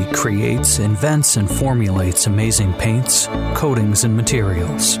 PPG creates, invents, and formulates amazing paints, coatings, and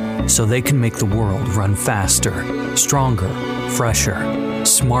materials so they can make the world run faster, stronger, fresher,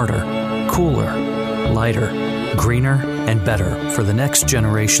 smarter, cooler, lighter, greener, and better for the next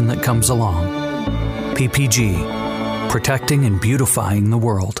generation that comes along. PPG, protecting and beautifying the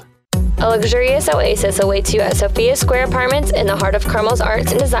world. A luxurious oasis awaits you at Sophia Square Apartments in the heart of Carmel's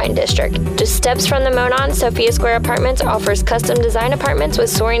Arts and Design District. Just steps from the Monon, Sophia Square Apartments offers custom design apartments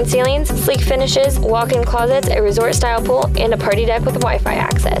with soaring ceilings, sleek finishes, walk-in closets, a resort-style pool, and a party deck with Wi-Fi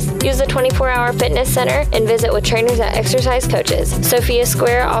access. Use the 24-hour fitness center and visit with trainers and exercise coaches. Sophia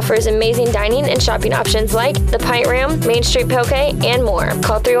Square offers amazing dining and shopping options like the Pint Room, Main Street Poke, and more.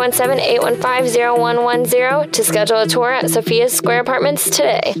 Call 317-815-0110 to schedule a tour at Sophia Square Apartments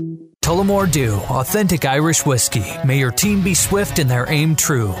today. Tullamore Dew, authentic Irish whiskey. May your team be swift and their aim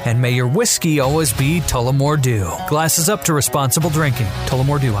true. And may your whiskey always be Tullamore Dew. Glasses up to responsible drinking.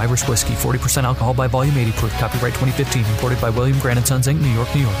 Tullamore Dew, Irish whiskey, 40% alcohol by volume, 80 proof. Copyright 2015. Imported by William Grant & Sons, Inc., New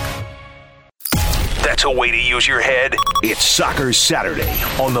York, New York. That's a way to use your head. It's Soccer Saturday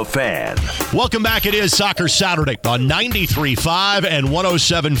on The Fan. Welcome back. It is Soccer Saturday on 93.5 and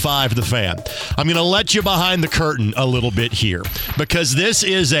 107.5 The Fan. I'm going to let you behind the curtain a little bit here because this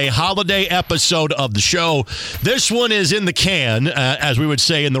is a holiday episode of the show. This one is in the can, as we would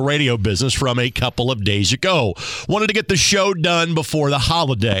say in the radio business, from a couple of days ago. Wanted to get the show done before the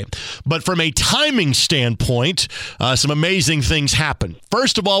holiday. But from a timing standpoint, some amazing things happen.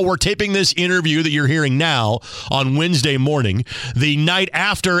 First of all, we're taping this interview that you're hearing now on Wednesday morning, the night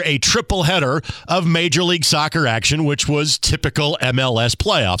after a triple header of Major League Soccer action, which was typical MLS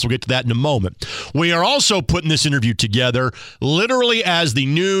playoffs. We'll get to that in a moment. We are also putting this interview together literally as the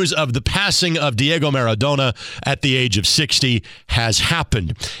news of the passing of Diego Maradona at the age of 60 has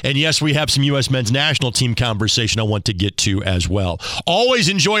happened. And yes, we have some U.S. men's national team conversation I want to get to as well. Always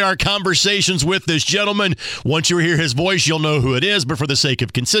enjoy our conversations with this gentleman. Once you hear his voice, you'll know who it is, but for the sake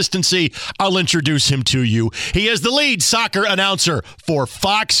of consistency, I'll introduce him to you. He is the lead soccer announcer for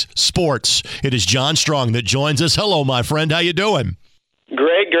Fox Sports. It is John Strong that joins us. Hello, my friend. How you doing?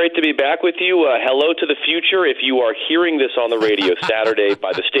 Great to be back with you. Hello to the future. If you are hearing this on the radio Saturday,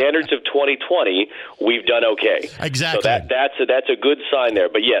 by the standards of 2020, we've done okay. Exactly. So that's a good sign there.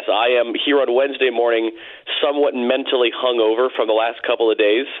 But yes, I am here on Wednesday morning, somewhat mentally hungover from the last couple of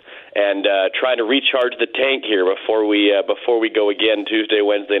days, and trying to recharge the tank here before we go again Tuesday,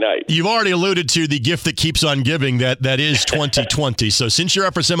 Wednesday night. You've already alluded to the gift that keeps on giving, that is 2020. So since you're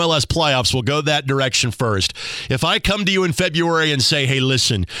up for MLS playoffs, we'll go that direction first. If I come to you in February and say, hey,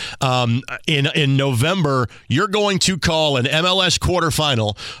 listen, in November, you're going to call an MLS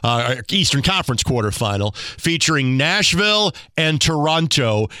quarterfinal, Eastern Conference quarterfinal, featuring Nashville and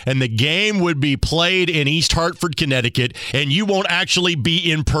Toronto, and the game would be played in East Hartford, Connecticut, and you won't actually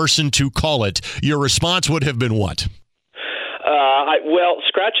be in person to call it, your response would have been what? Well,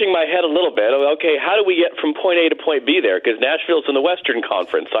 scratching my head a little bit. Okay, how do we get from point A to point B there? Because Nashville's in the Western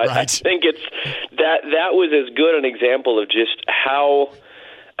Conference. I think it's that was as good an example of just how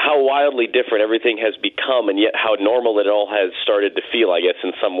wildly different everything has become, and yet how normal it all has started to feel, I guess,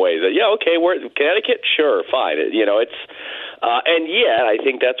 in some ways. Okay, we're Connecticut, sure, fine. It's and yet I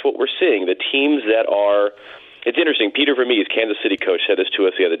think that's what we're seeing. The teams that are. It's interesting. Peter Vermees, Kansas City coach, said this to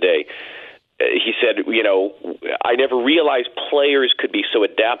us the other day. He said, I never realized players could be so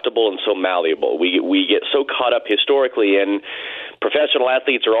adaptable and so malleable. We get so caught up historically in professional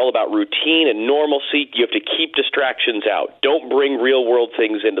athletes are all about routine and normalcy. You have to keep distractions out. Don't bring real-world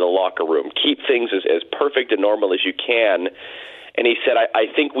things into the locker room. Keep things as perfect and normal as you can. And he said, I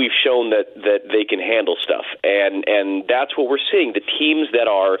think we've shown that they can handle stuff. And that's what we're seeing. The teams that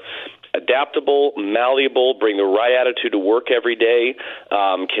are adaptable, malleable, bring the right attitude to work every day,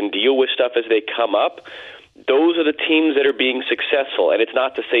 can deal with stuff as they come up. Those are the teams that are being successful. And it's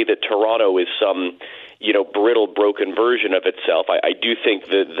not to say that Toronto is some, brittle, broken version of itself. I do think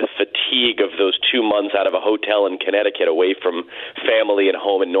the fatigue of those 2 months out of a hotel in Connecticut away from family and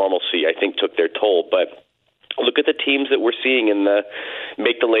home and normalcy, I think took their toll. But look at the teams that we're seeing in the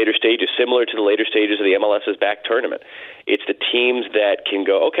later stages, similar to the later stages of the MLS's back tournament. It's the teams that can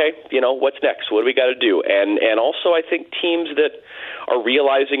go, okay, what's next? What do we got to do? And also I think teams that are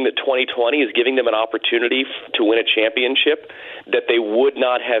realizing that 2020 is giving them an opportunity to win a championship that they would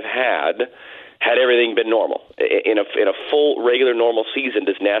not have had everything been normal. In a full regular normal season,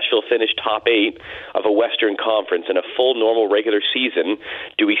 does Nashville finish top 8 of a Western Conference? In a full normal regular season,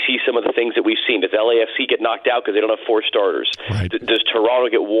 do we see some of the things that we've seen? Does LAFC get knocked out because they don't have 4 starters? Right. Does Toronto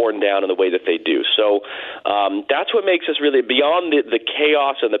get worn down in the way that they do? So that's what makes us really, beyond the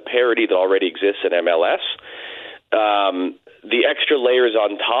chaos and the parity that already exists in MLS, the extra layers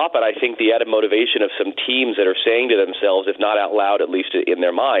on top, and I think the added motivation of some teams that are saying to themselves, if not out loud, at least in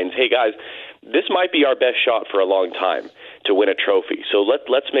their minds, hey guys, this might be our best shot for a long time to win a trophy. So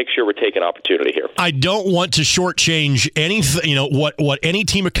let's make sure we're taking opportunity here. I don't want to shortchange anything, what any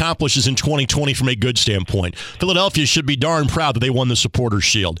team accomplishes in 2020 from a good standpoint. Philadelphia should be darn proud that they won the Supporters'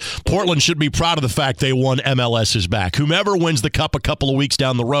 Shield. Portland should be proud of the fact they won MLS's back. Whomever wins the cup a couple of weeks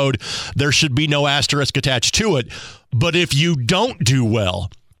down the road, there should be no asterisk attached to it. But if you don't do well,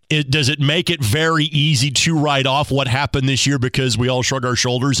 does it make it very easy to write off what happened this year because we all shrug our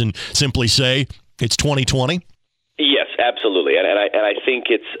shoulders and simply say it's 2020? Yes, absolutely. And I think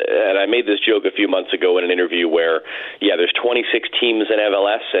and I made this joke a few months ago in an interview where, there's 26 teams in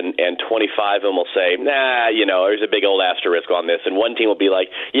MLS and 25 of them will say, there's a big old asterisk on this. And one team will be like,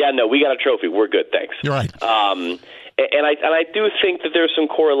 no, we got a trophy. We're good. Thanks. You're right. And I do think that there's some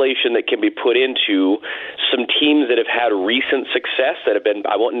correlation that can be put into some teams that have had recent success that have been,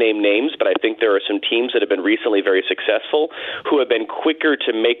 I won't name names, but I think there are some teams that have been recently very successful who have been quicker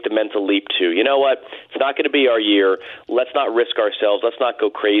to make the mental leap to, you know what, it's not going to be our year. Let's not risk ourselves. Let's not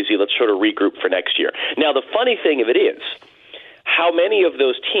go crazy. Let's sort of regroup for next year. Now, the funny thing of it is, how many of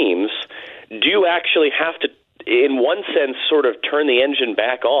those teams do actually have to, in one sense, sort of turn the engine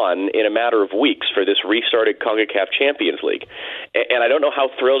back on in a matter of weeks for this restarted CONCACAF Champions League? And I don't know how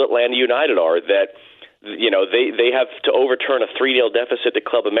thrilled Atlanta United are that, they have to overturn a 3-0 deficit to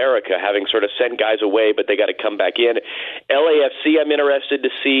Club America, having sort of sent guys away, but they got to come back in. LAFC, I'm interested to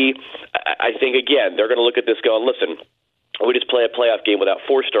see. I think, again, they're going to look at this going, listen, we just play a playoff game without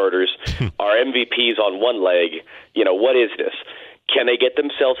 4 starters. Our MVP's on one leg. What is this? Can they get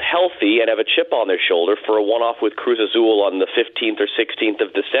themselves healthy and have a chip on their shoulder for a one-off with Cruz Azul on the 15th or 16th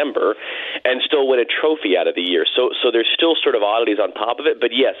of December and still win a trophy out of the year? So there's still sort of oddities on top of it.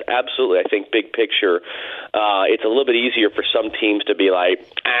 But, yes, absolutely, I think big picture, it's a little bit easier for some teams to be like,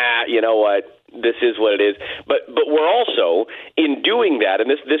 you know what, this is what it is. But we're also, in doing that, and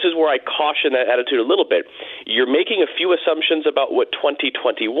this is where I caution that attitude a little bit, you're making a few assumptions about what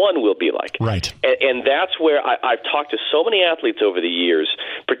 2021 will be like. Right. And that's where I've talked to so many athletes over the years,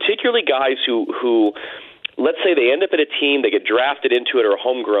 particularly guys who let's say they end up at a team, they get drafted into it or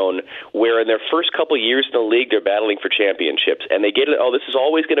homegrown, where in their first couple of years in the league, they're battling for championships. And they get it, this is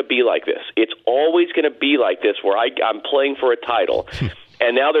always going to be like this. It's always going to be like this where I'm playing for a title.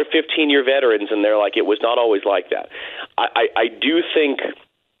 And now they're 15-year veterans, and they're like, it was not always like that. I do think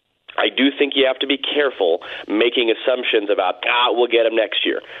you have to be careful making assumptions about, we'll get them next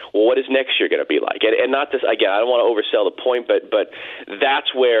year. Well, what is next year going to be like? And not this, again, I don't want to oversell the point, but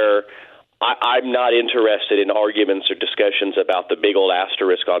that's where I'm not interested in arguments or discussions about the big old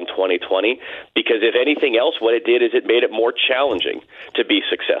asterisk on 2020, because if anything else, what it did is it made it more challenging to be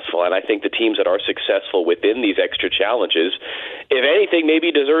successful. And I think the teams that are successful within these extra challenges, if anything,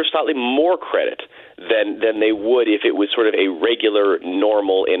 maybe deserve slightly more credit than they would if it was sort of a regular,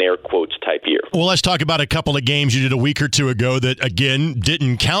 normal, in air quotes, type year. Well, let's talk about a couple of games you did a week or two ago that, again,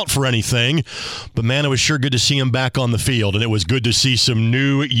 didn't count for anything. But, man, it was sure good to see them back on the field, and it was good to see some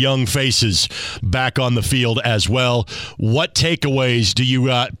new young faces back on the field as well. What takeaways do you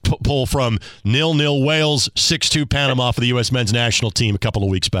pull from 0-0 Wales, 6-2 Panama for the U.S. men's national team a couple of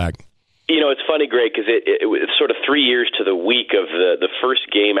weeks back? It's funny, Greg, because it was sort of 3 years to the week of the first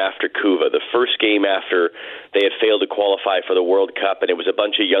game after Cuba, the first game after they had failed to qualify for the World Cup, and it was a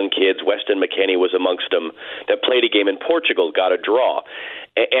bunch of young kids, Weston McKennie was amongst them, that played a game in Portugal, got a draw.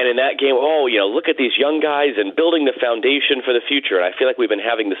 And in that game, look at these young guys and building the foundation for the future. And I feel like we've been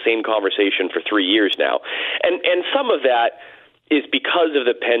having the same conversation for 3 years now. And some of that is because of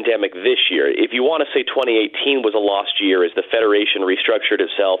the pandemic this year. If you want to say 2018 was a lost year as the Federation restructured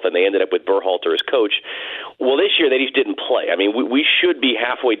itself and they ended up with Berhalter as coach, well, this year they just didn't play. I mean, we should be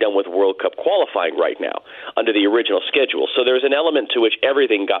halfway done with World Cup qualifying right now under the original schedule. So there's an element to which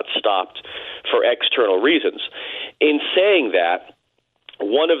everything got stopped for external reasons. In saying that,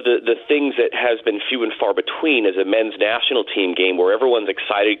 one of the things that has been few and far between is a men's national team game where everyone's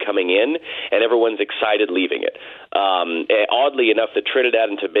excited coming in and everyone's excited leaving it. Oddly enough, the Trinidad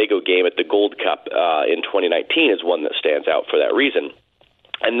and Tobago game at the Gold Cup in 2019 is one that stands out for that reason.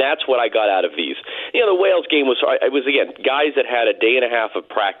 And that's what I got out of these. The Wales game was again, guys that had a day and a half of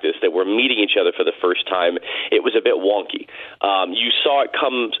practice that were meeting each other for the first time. It was a bit wonky. You saw it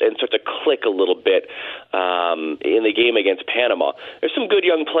come and start to click a little bit in the game against Panama. There's some good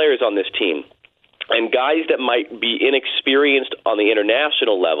young players on this team. And guys that might be inexperienced on the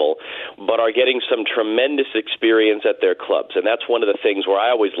international level, but are getting some tremendous experience at their clubs. And that's one of the things where I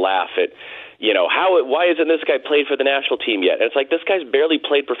always laugh at, why isn't this guy played for the national team yet? And it's like, this guy's barely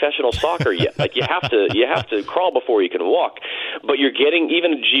played professional soccer yet. Like, you have to crawl before you can walk. But you're getting,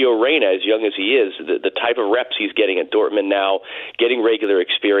 even Gio Reyna, as young as he is, the type of reps he's getting at Dortmund now, getting regular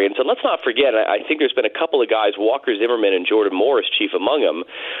experience. And let's not forget, I think there's been a couple of guys, Walker Zimmerman and Jordan Morris, chief among them,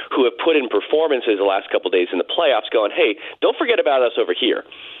 who have put in performances the last couple of days in the playoffs going, hey, don't forget about us over here.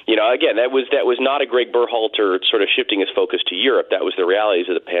 Again, that was not a Greg Berhalter sort of shifting his focus to Europe. That was the realities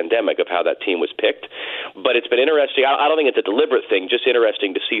of the pandemic of how that team was picked. But it's been interesting. I don't think it's a deliberate thing, just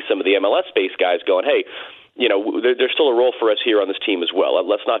interesting to see some of the MLS-based guys going, hey, there's still a role for us here on this team as well.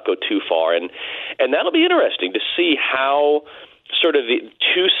 Let's not go too far. And that'll be interesting to see how sort of the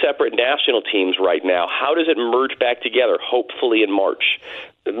two separate national teams right now, how does it merge back together, hopefully in March?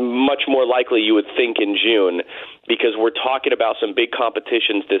 Much more likely you would think in June, because we're talking about some big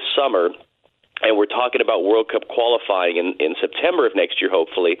competitions this summer. And we're talking about World Cup qualifying in September of next year,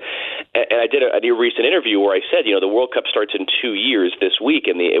 hopefully. And I did a recent interview where I said, the World Cup starts in 2 years this week.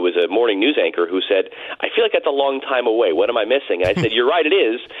 And it was a morning news anchor who said, I feel like that's a long time away. What am I missing? And I said, you're right, it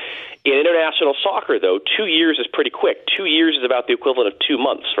is. In international soccer, though, 2 years is pretty quick. 2 years is about the equivalent of 2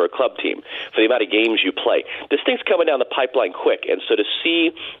 months for a club team, for the amount of games you play. This thing's coming down the pipeline quick. And so to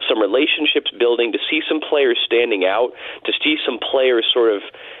see some relationships building, to see some players standing out, to see some players sort of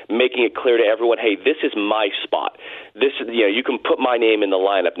making it clear to everyone, hey, this is my spot. This, you can put my name in the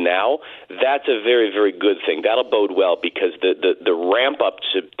lineup now. That's a very, very good thing. That'll bode well, because the ramp up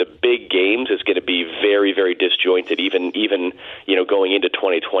to the big games is going to be very, very disjointed, even going into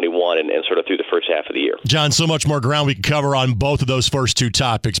 2021 and sort of through the first half of the year. John, so much more ground we can cover on both of those first two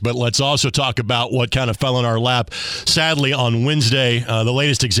topics, but let's also talk about what kind of fell in our lap. Sadly, on Wednesday, the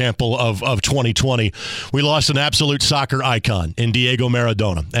latest example of 2020, we lost an absolute soccer icon in Diego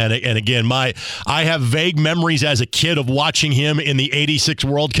Maradona. And again, I have vague memories as a kid of watching him in the 86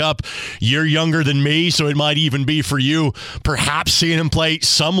 World Cup. You're younger than me, so it might even be for you, perhaps seeing him play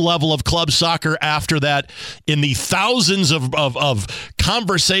some level of club soccer after that. In the thousands of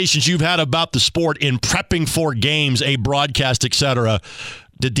conversations you've had about the sport in prepping for games, a broadcast, etc.,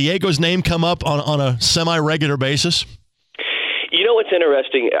 did Diego's name come up on a semi-regular basis? What's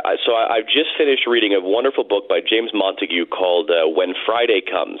interesting, so I've just finished reading a wonderful book by James Montague called When Friday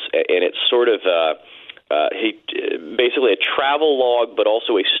Comes, and it's sort of basically a travel log, but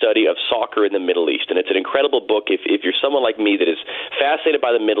also a study of soccer in the Middle East. And it's an incredible book if you're someone like me that is fascinated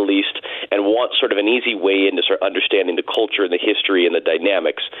by the Middle East and wants sort of an easy way into sort of understanding the culture and the history and the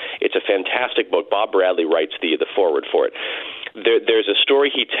dynamics. It's a fantastic book. Bob Bradley writes the foreword for it. There's a story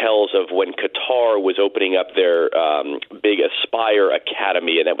he tells of when Qatar was opening up their big Aspire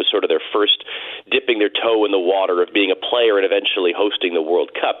Academy, and that was sort of their first dipping their toe in the water of being a player and eventually hosting the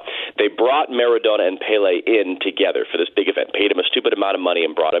World Cup. They brought Maradona and Pele in together for this big event, paid him a stupid amount of money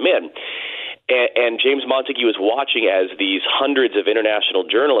and brought him in. And James Montague is watching as these hundreds of international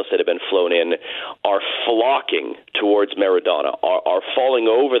journalists that have been flown in are flocking towards Maradona, are falling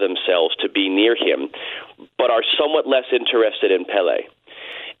over themselves to be near him, but are somewhat less interested in Pele.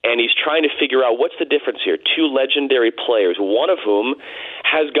 And he's trying to figure out what's the difference here. Two legendary players, one of whom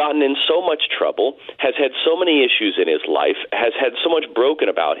has gotten in so much trouble, has had so many issues in his life, has had so much broken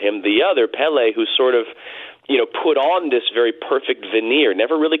about him. The other, Pele, who's sort of put on this very perfect veneer,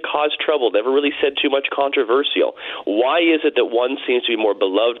 never really caused trouble, never really said too much controversial. Why is it that one seems to be more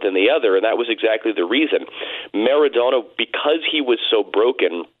beloved than the other? And that was exactly the reason. Maradona, because he was so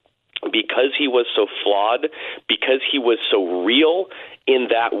broken, because he was so flawed, because he was so real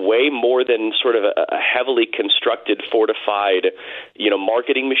in that way, more than sort of a heavily constructed, fortified,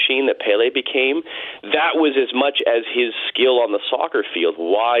 marketing machine that Pele became, that was as much as his skill on the soccer field,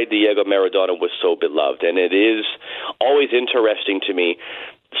 why Diego Maradona was so beloved. And it is always interesting to me,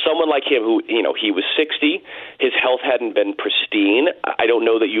 someone like him who, he was 60, his health hadn't been pristine. I don't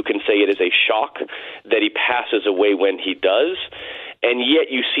know that you can say it is a shock that he passes away when he does. And yet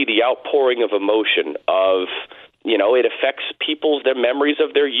you see the outpouring of emotion of it affects their memories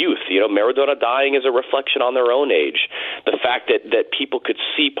of their youth. Maradona dying is a reflection on their own age. The fact that people could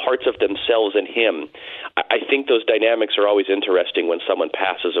see parts of themselves in him. I think those dynamics are always interesting when someone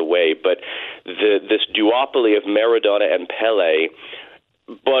passes away. But this duopoly of Maradona and Pelé,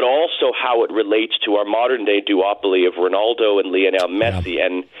 but also how it relates to our modern-day duopoly of Ronaldo and Lionel Messi. Yeah.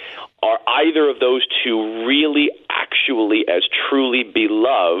 And are either of those two really actually as truly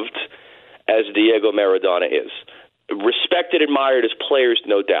beloved as Diego Maradona is? Respected, admired as players,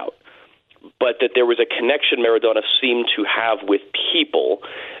 no doubt. But that there was a connection Maradona seemed to have with people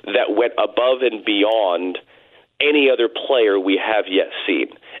that went above and beyond any other player we have yet seen.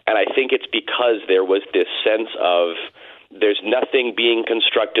 And I think it's because there was this sense of there's nothing being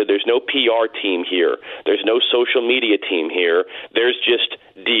constructed. There's no PR team here. There's no social media team here. There's just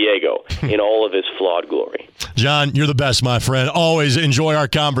Diego in all of his flawed glory. John, you're the best, my friend. Always enjoy our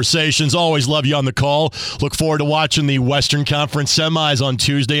conversations. Always love you on the call. Look forward to watching the Western Conference semis on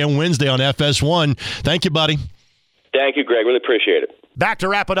Tuesday and Wednesday on FS1. Thank you, buddy. Thank you, Greg. Really appreciate it. Back to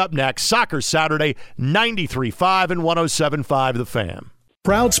wrap it up next. Soccer Saturday, 93.5 and 107.5 The Fan.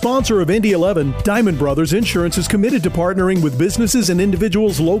 Proud sponsor of Indy 11, Diamond Brothers Insurance is committed to partnering with businesses and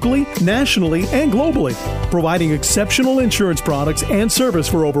individuals locally, nationally, and globally, providing exceptional insurance products and service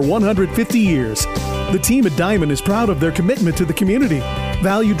for over 150 years. The team at Diamond is proud of their commitment to the community.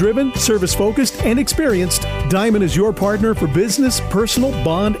 Value-driven, service-focused, and experienced, Diamond is your partner for business, personal,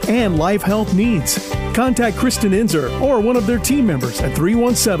 bond, and life health needs. Contact Kristen Inzer or one of their team members at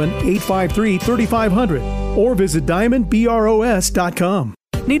 317-853-3500 or visit diamondbros.com.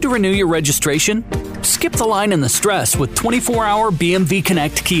 Need to renew your registration? Skip the line and the stress with 24-hour BMV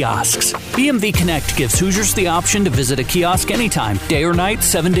Connect kiosks. BMV Connect gives Hoosiers the option to visit a kiosk anytime, day or night,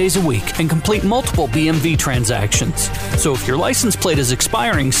 7 days a week, and complete multiple BMV transactions. So if your license plate is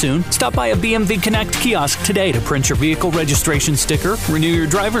expiring soon, stop by a BMV Connect kiosk today to print your vehicle registration sticker, renew your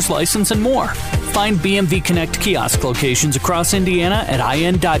driver's license, and more. Find BMV Connect kiosk locations across Indiana at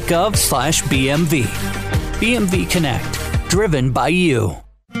in.gov/BMV. BMV Connect, driven by you.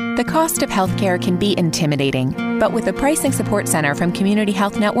 The cost of healthcare can be intimidating, but with the Pricing Support Center from Community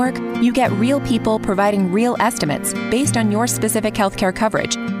Health Network, you get real people providing real estimates based on your specific healthcare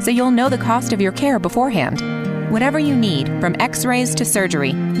coverage, so you'll know the cost of your care beforehand. Whatever you need, from x-rays to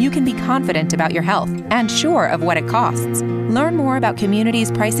surgery, you can be confident about your health and sure of what it costs. Learn more about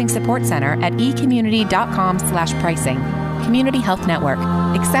Community's Pricing Support Center at ecommunity.com/pricing. Community Health Network.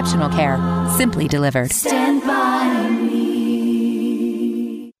 Exceptional care. Simply delivered. Stand by me.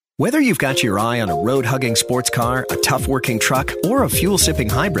 Whether you've got your eye on a road-hugging sports car, a tough-working truck, or a fuel-sipping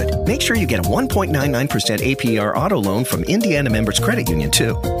hybrid, make sure you get a 1.99% APR auto loan from Indiana Members Credit Union,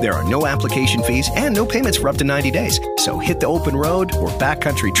 too. There are no application fees and no payments for up to 90 days. So hit the open road or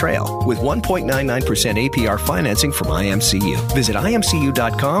backcountry trail with 1.99% APR financing from IMCU. Visit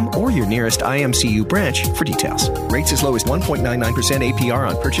imcu.com or your nearest IMCU branch for details. Rates as low as 1.99% APR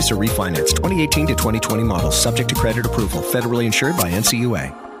on purchase or refinance. 2018 to 2020 models. Subject to credit approval. Federally insured by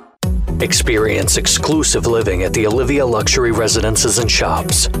NCUA. Experience exclusive living at the Olivia Luxury Residences and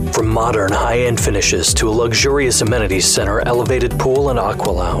Shops. From modern high-end finishes to a luxurious amenities center, elevated pool, and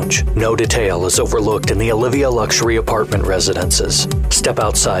aqua lounge, no detail is overlooked in the Olivia Luxury Apartment Residences. Step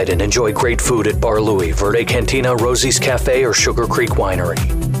outside and enjoy great food at Bar Louie, Verde Cantina, Rosie's Cafe, or Sugar Creek Winery.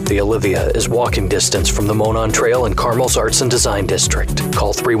 The Olivia is walking distance from the Monon Trail and Carmel's Arts and Design District.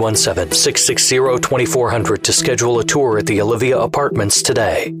 Call 317-660-2400 to schedule a tour at the Olivia Apartments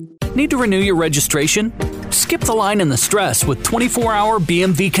today. Need to renew your registration? Skip the line and the stress with 24-hour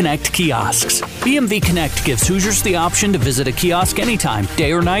BMV Connect kiosks. BMV Connect gives Hoosiers the option to visit a kiosk anytime,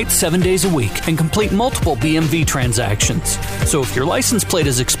 day or night, 7 days a week, and complete multiple BMV transactions. So if your license plate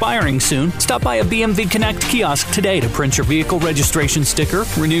is expiring soon, stop by a BMV Connect kiosk today to print your vehicle registration sticker,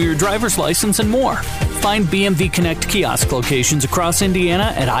 renew your driver's license, and more. Find BMV Connect kiosk locations across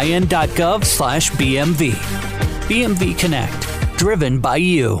Indiana at in.gov/BMV. BMV Connect, driven by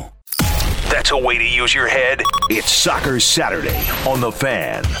you. That's a way to use your head. It's Soccer Saturday on The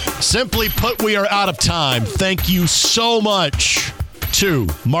Fan. Simply put, we are out of time. Thank you so much to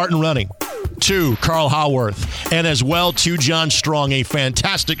Martin Running, to Carl Haworth, and as well to John Strong. A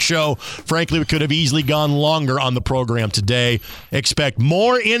fantastic show. Frankly, we could have easily gone longer on the program today. Expect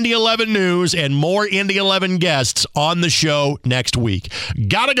more Indy 11 news and more Indy 11 guests on the show next week.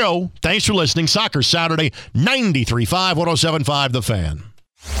 Gotta go. Thanks for listening. Soccer Saturday, 93.5, 107.5 The Fan.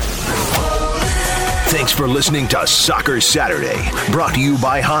 Thanks for listening to Soccer Saturday, brought to you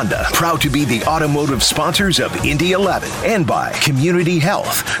by Honda, proud to be the automotive sponsors of Indy 11, and by Community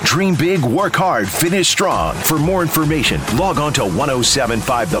Health. Dream big, work hard, finish strong. For more information, log on to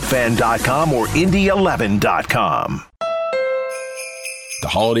 1075thefan.com or Indy11.com. The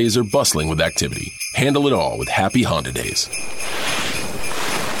holidays are bustling with activity. Handle it all with Happy Honda Days.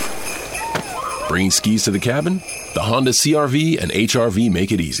 Bringing skis to the cabin? The Honda CR-V and HR-V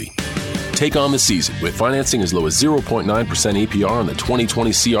make it easy. Take on the season with financing as low as 0.9% APR on the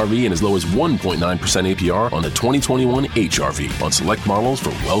 2020 CR-V and as low as 1.9% APR on the 2021 HR-V on select models for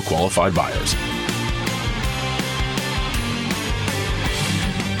well-qualified buyers.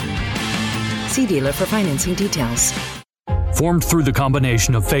 See dealer for financing details. Formed through the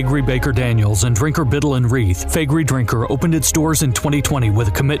combination of Faegre Baker Daniels and Drinker Biddle and Reith, Faegre Drinker opened its doors in 2020 with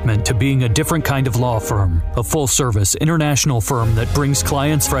a commitment to being a different kind of law firm, a full-service, international firm that brings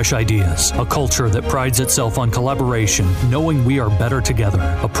clients fresh ideas, a culture that prides itself on collaboration, knowing we are better together,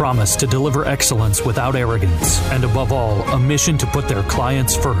 a promise to deliver excellence without arrogance, and above all, a mission to put their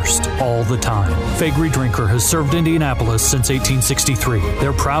clients first, all the time. Faegre Drinker has served Indianapolis since 1863.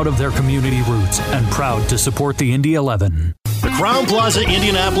 They're proud of their community roots and proud to support the Indy 11. The Crowne Plaza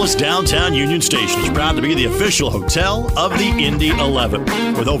Indianapolis Downtown Union Station is proud to be the official hotel of the Indy 11.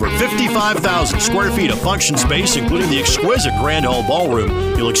 With over 55,000 square feet of function space, including the exquisite Grand Hall Ballroom,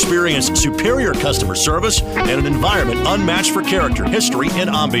 you'll experience superior customer service and an environment unmatched for character, history, and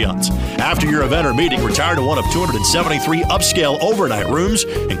ambiance. After your event or meeting, retire to one of 273 upscale overnight rooms,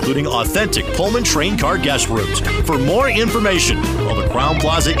 including authentic Pullman train car guest rooms. For more information, call the Crowne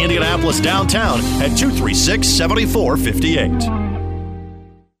Plaza Indianapolis Downtown at 236-7458.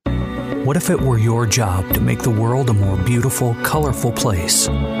 What if it were your job to make the world a more beautiful, colorful place?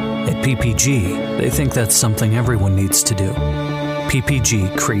 At PPG, they think that's something everyone needs to do.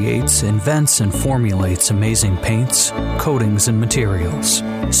 PPG creates, invents, and formulates amazing paints, coatings, and materials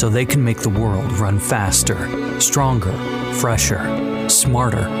so they can make the world run faster, stronger, fresher,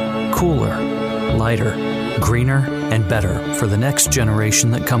 smarter, cooler, lighter, greener, and better for the next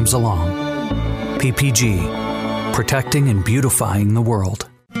generation that comes along. PPG. Protecting and beautifying the world.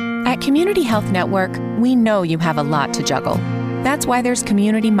 At Community Health Network, we know you have a lot to juggle. That's why there's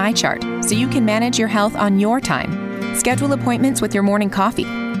Community MyChart, so you can manage your health on your time. Schedule appointments with your morning coffee.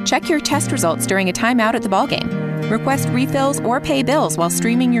 Check your test results during a timeout at the ballgame. Request refills or pay bills while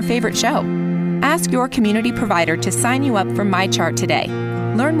streaming your favorite show. Ask your community provider to sign you up for MyChart today.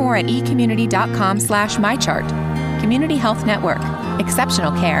 Learn more at ecommunity.com/MyChart. Community Health Network.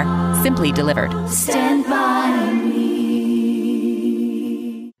 Exceptional care, simply delivered. Stand by me.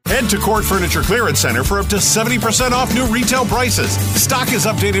 Head to Court Furniture Clearance Center for up to 70% off new retail prices. Stock is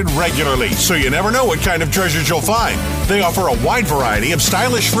updated regularly, so you never know what kind of treasures you'll find. They offer a wide variety of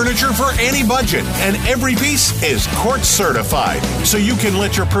stylish furniture for any budget, and every piece is Court certified, so you can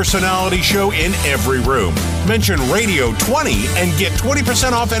let your personality show in every room. Mention Radio 20 and get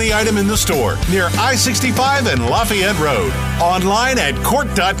 20% off any item in the store near I-65 and Lafayette Road. Online at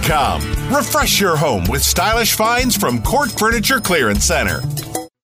Court.com. Refresh your home with stylish finds from Court Furniture Clearance Center.